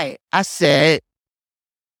 why? I said,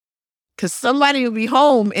 because somebody will be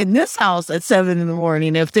home in this house at 7 in the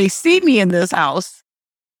morning. If they see me in this house,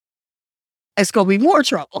 it's going to be more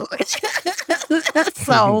trouble.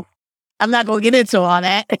 So I'm not going to get into all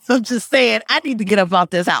that. I'm just saying I need to get up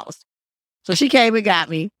out this house. So she came and got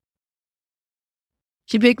me.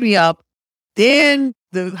 She picked me up. Then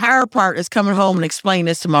the hard part is coming home and explaining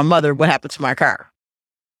this to my mother, what happened to my car.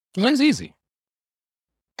 Well, that's easy.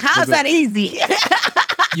 How's that easy?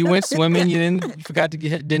 You went swimming. You forgot to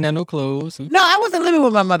didn't have no clothes. No, I wasn't living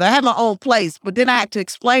with my mother. I had my own place. But then I had to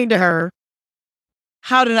explain to her,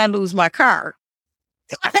 how did I lose my car?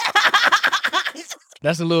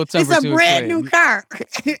 That's a little tougher. It's a brand new car.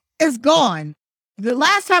 It's gone. The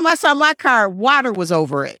last time I saw my car, water was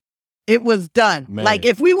over it. It was done. Man. Like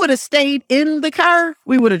if we would have stayed in the car,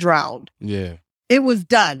 we would have drowned. Yeah. It was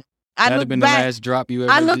done. That'd have been the last drop you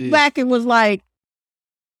ever I looked did. back and was like,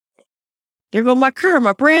 there go my car,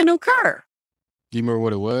 my brand new car. Do you remember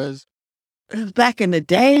what it was? It was back in the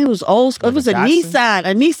day. It was old school. Like It was a a Datsun?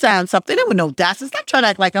 Nissan something. There was no Datsun. Stop trying to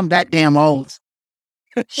act like I'm that damn old.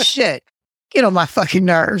 Shit. Get on my fucking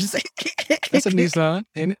nerves. That's a Nissan,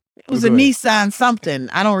 ain't it? It was Oh, a go ahead. Nissan something.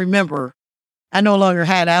 I don't remember. I no longer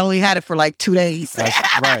had it. I only had it for like 2 days.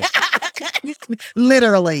 That's right.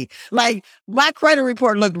 Literally. Like my credit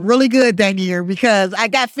report looked really good that year because I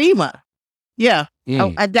got FEMA. Yeah.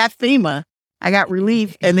 I got FEMA. I got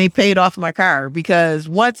relief and they paid off my car because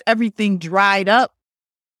once everything dried up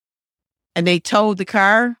and they towed the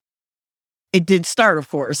car, it didn't start, of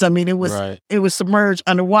course. I mean, it was submerged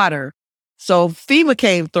underwater. So FEMA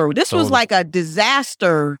came through. This was like a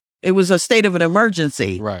disaster. It was a state of an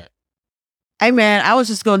emergency. Right. Hey, man, I was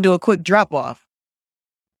just going to do a quick drop off.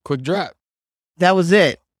 Quick drop. That was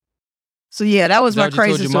it. So, yeah, that was my Is that what you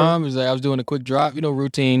crazy told your story. mom? It was like, I was doing a quick drop,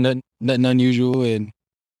 routine, nothing unusual. And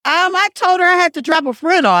I told her I had to drop a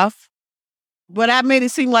friend off, but I made it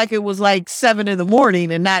seem like it was like 7 in the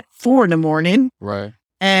morning and not 4 in the morning. right.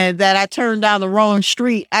 And that I turned down the wrong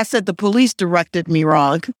street. I said the police directed me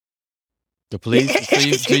wrong. The police?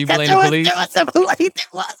 So you blame the police? There was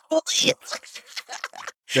police.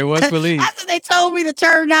 There was police. After they told me to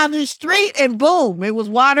turn down the street and boom, it was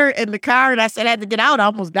water in the car. And I said I had to get out. I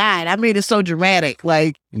almost died. I made it so dramatic.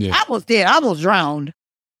 Like, Yeah. I almost did. I almost drowned.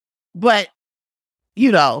 But,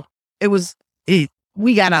 we got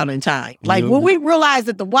out in time. Like, when we realized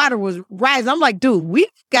that the water was rising, I'm like, dude, we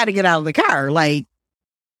got to get out of the car. Like,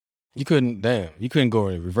 You couldn't go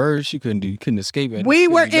in reverse. You couldn't escape it. we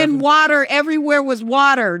were in water. Everywhere was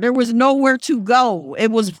water. There was nowhere to go. It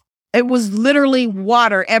was literally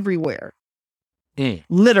water everywhere.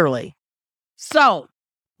 Literally. So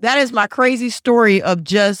that is my crazy story of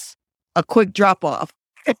just a quick drop off.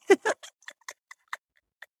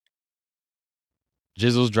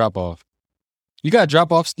 Jizzle's drop off. You got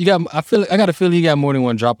drop offs. I got a feeling you got more than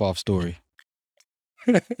one drop off story.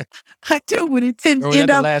 I do, but it didn't Or was that end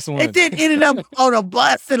the up. last one? It didn't end up on a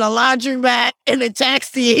bus, in a laundromat, in a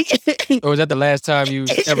taxi. Or was that the last time you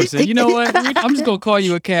ever said, you know what? I'm just gonna call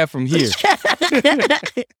you a cab from here.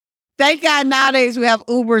 Thank God nowadays we have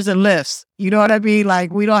Ubers and Lyfts. You know what I mean?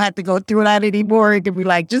 Like, we don't have to go through that anymore. It can be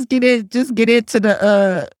like, just get into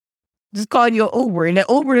the just call you an Uber. And the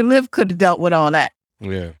Uber and Lyft could have dealt with all that.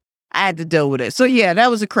 Yeah. I had to deal with it. So yeah, that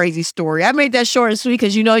was a crazy story. I made that short and sweet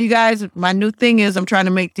because you guys, my new thing is I'm trying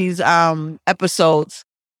to make these episodes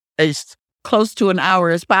as close to an hour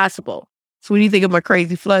as possible. So what do you think of my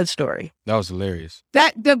crazy flood story? That was hilarious.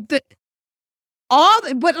 But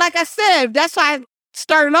like I said, that's why I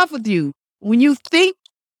started off with you. When you think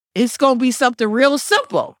it's gonna be something real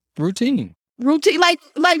simple. Routine,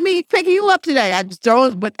 like me picking you up today. I just throw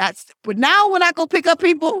it, but now when I go pick up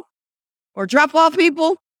people, or drop off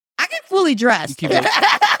people, I get fully dressed.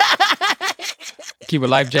 Keep a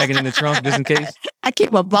life jacket in the trunk just in case. I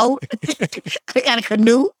keep a boat. I got a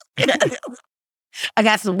canoe. I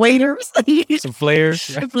got some waiters. Some flares.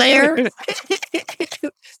 Flares.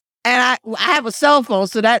 And I have a cell phone,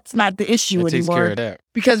 so that's not the issue That takes care anymore. of that.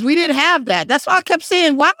 Because we didn't have that. That's why I kept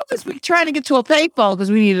saying, why was we trying to get to a payphone?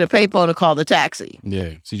 Because we needed a payphone to call the taxi.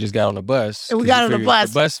 Yeah. So you just got on the bus. And we 'cause got you on the figured bus.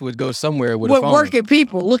 The bus would go somewhere with a We're phone. working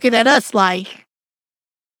people looking at us like,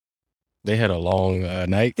 They had a long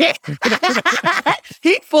night.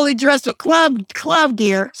 he fully dressed with club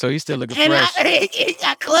gear. So he's still looking And fresh. he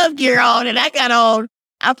got club gear on, and I got on.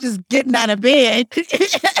 I'm just getting out of bed.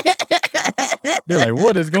 They're like,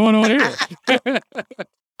 what is going on here?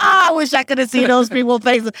 I wish I could have seen those people's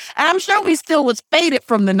faces. And I'm sure we still was faded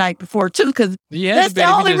from the night before, too, because Yeah, that's the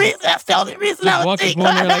only reason. That's the only reason I was Walk up thinking.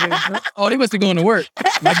 on there like, oh, they must be going to work.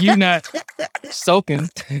 Like you not soaking.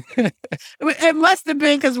 It must have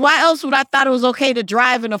been, because why else would I thought it was okay to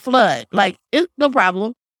drive in a flood? Like, it's no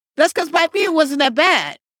problem. That's because by me, it wasn't that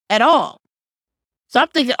bad at all. So I'm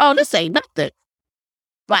thinking, oh, this ain't nothing.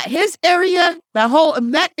 But his area,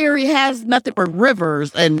 that area has nothing but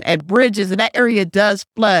rivers and bridges, and that area does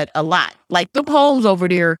flood a lot. Like, the homes over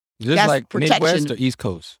there, Is this That's like protection. Midwest or East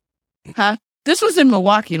Coast? this was in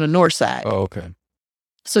Milwaukee on the north side. Oh, okay.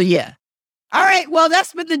 So, yeah. All right, well,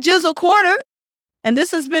 that's been the Jizzle Quarter. And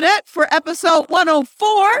this has been it for episode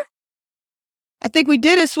 104. I think we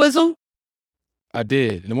did it, Swizzle. I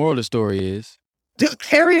did. And the moral of the story is,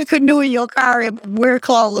 Carry a canoe in your car and wear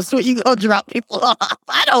clothes when you go drop people off.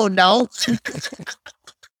 I don't know.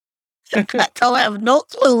 I don't have no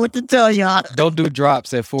clue what to tell y'all. don't do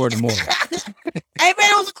drops at 4 in the morning. Hey,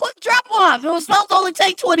 man, it was a quick drop off. It was supposed to only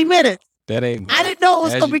take 20 minutes. That ain't. I didn't know it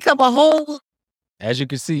was As going to you- become a whole As you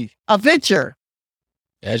can see, adventure.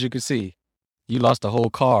 you lost a whole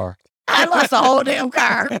car. I lost a whole damn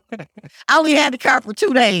car. I only had the car for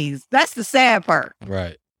 2 days. That's the sad part.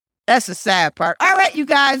 Right. That's the sad part. All right, you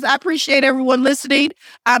guys. I appreciate everyone listening.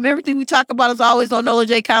 Everything we talk about is always on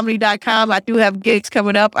NolaJComedy.com. I do have gigs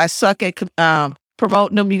coming up. I suck at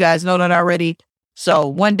promoting them. You guys know that already. So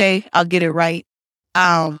one day I'll get it right.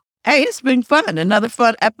 Hey, it's been fun. Another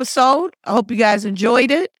fun episode. I hope you guys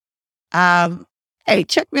enjoyed it. Hey,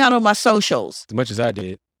 check me out on my socials. As much as I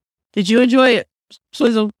did. Did you enjoy it,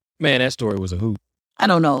 Swizzle? Man, that story was a hoot. I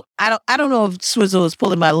don't know. I don't know if Swizzle is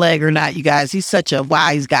pulling my leg or not, you guys. He's such a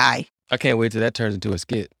wise guy. I can't wait till that turns into a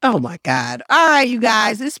skit. Oh my God. All right, you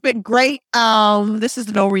guys. It's been great. This is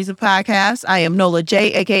the No Reason Podcast. I am Nola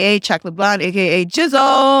J, aka Chocolate Blonde, aka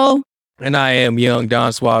Jizzle. And I am Young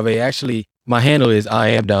Don Suave. Actually, my handle is I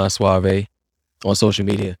am Don Suave on social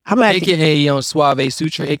media. I'm gonna have to, AKA Young Suave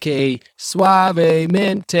Sutra, AKA Suave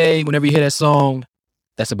Mente. Whenever you hear that song,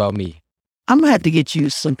 that's about me. I'm gonna have to get you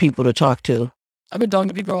some people to talk to. I've been talking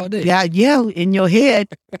to people all day. Yeah, in your head.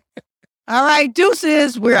 All right,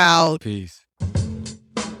 deuces. We're out. Peace.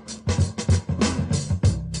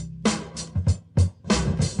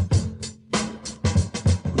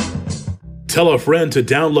 Tell a friend to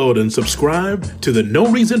download and subscribe to the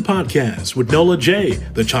No Reason Podcast with Nola J,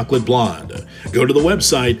 the Chocolate Blonde. Go to the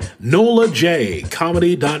website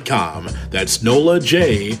NolaJComedy.com. That's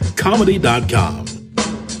NolaJComedy.com.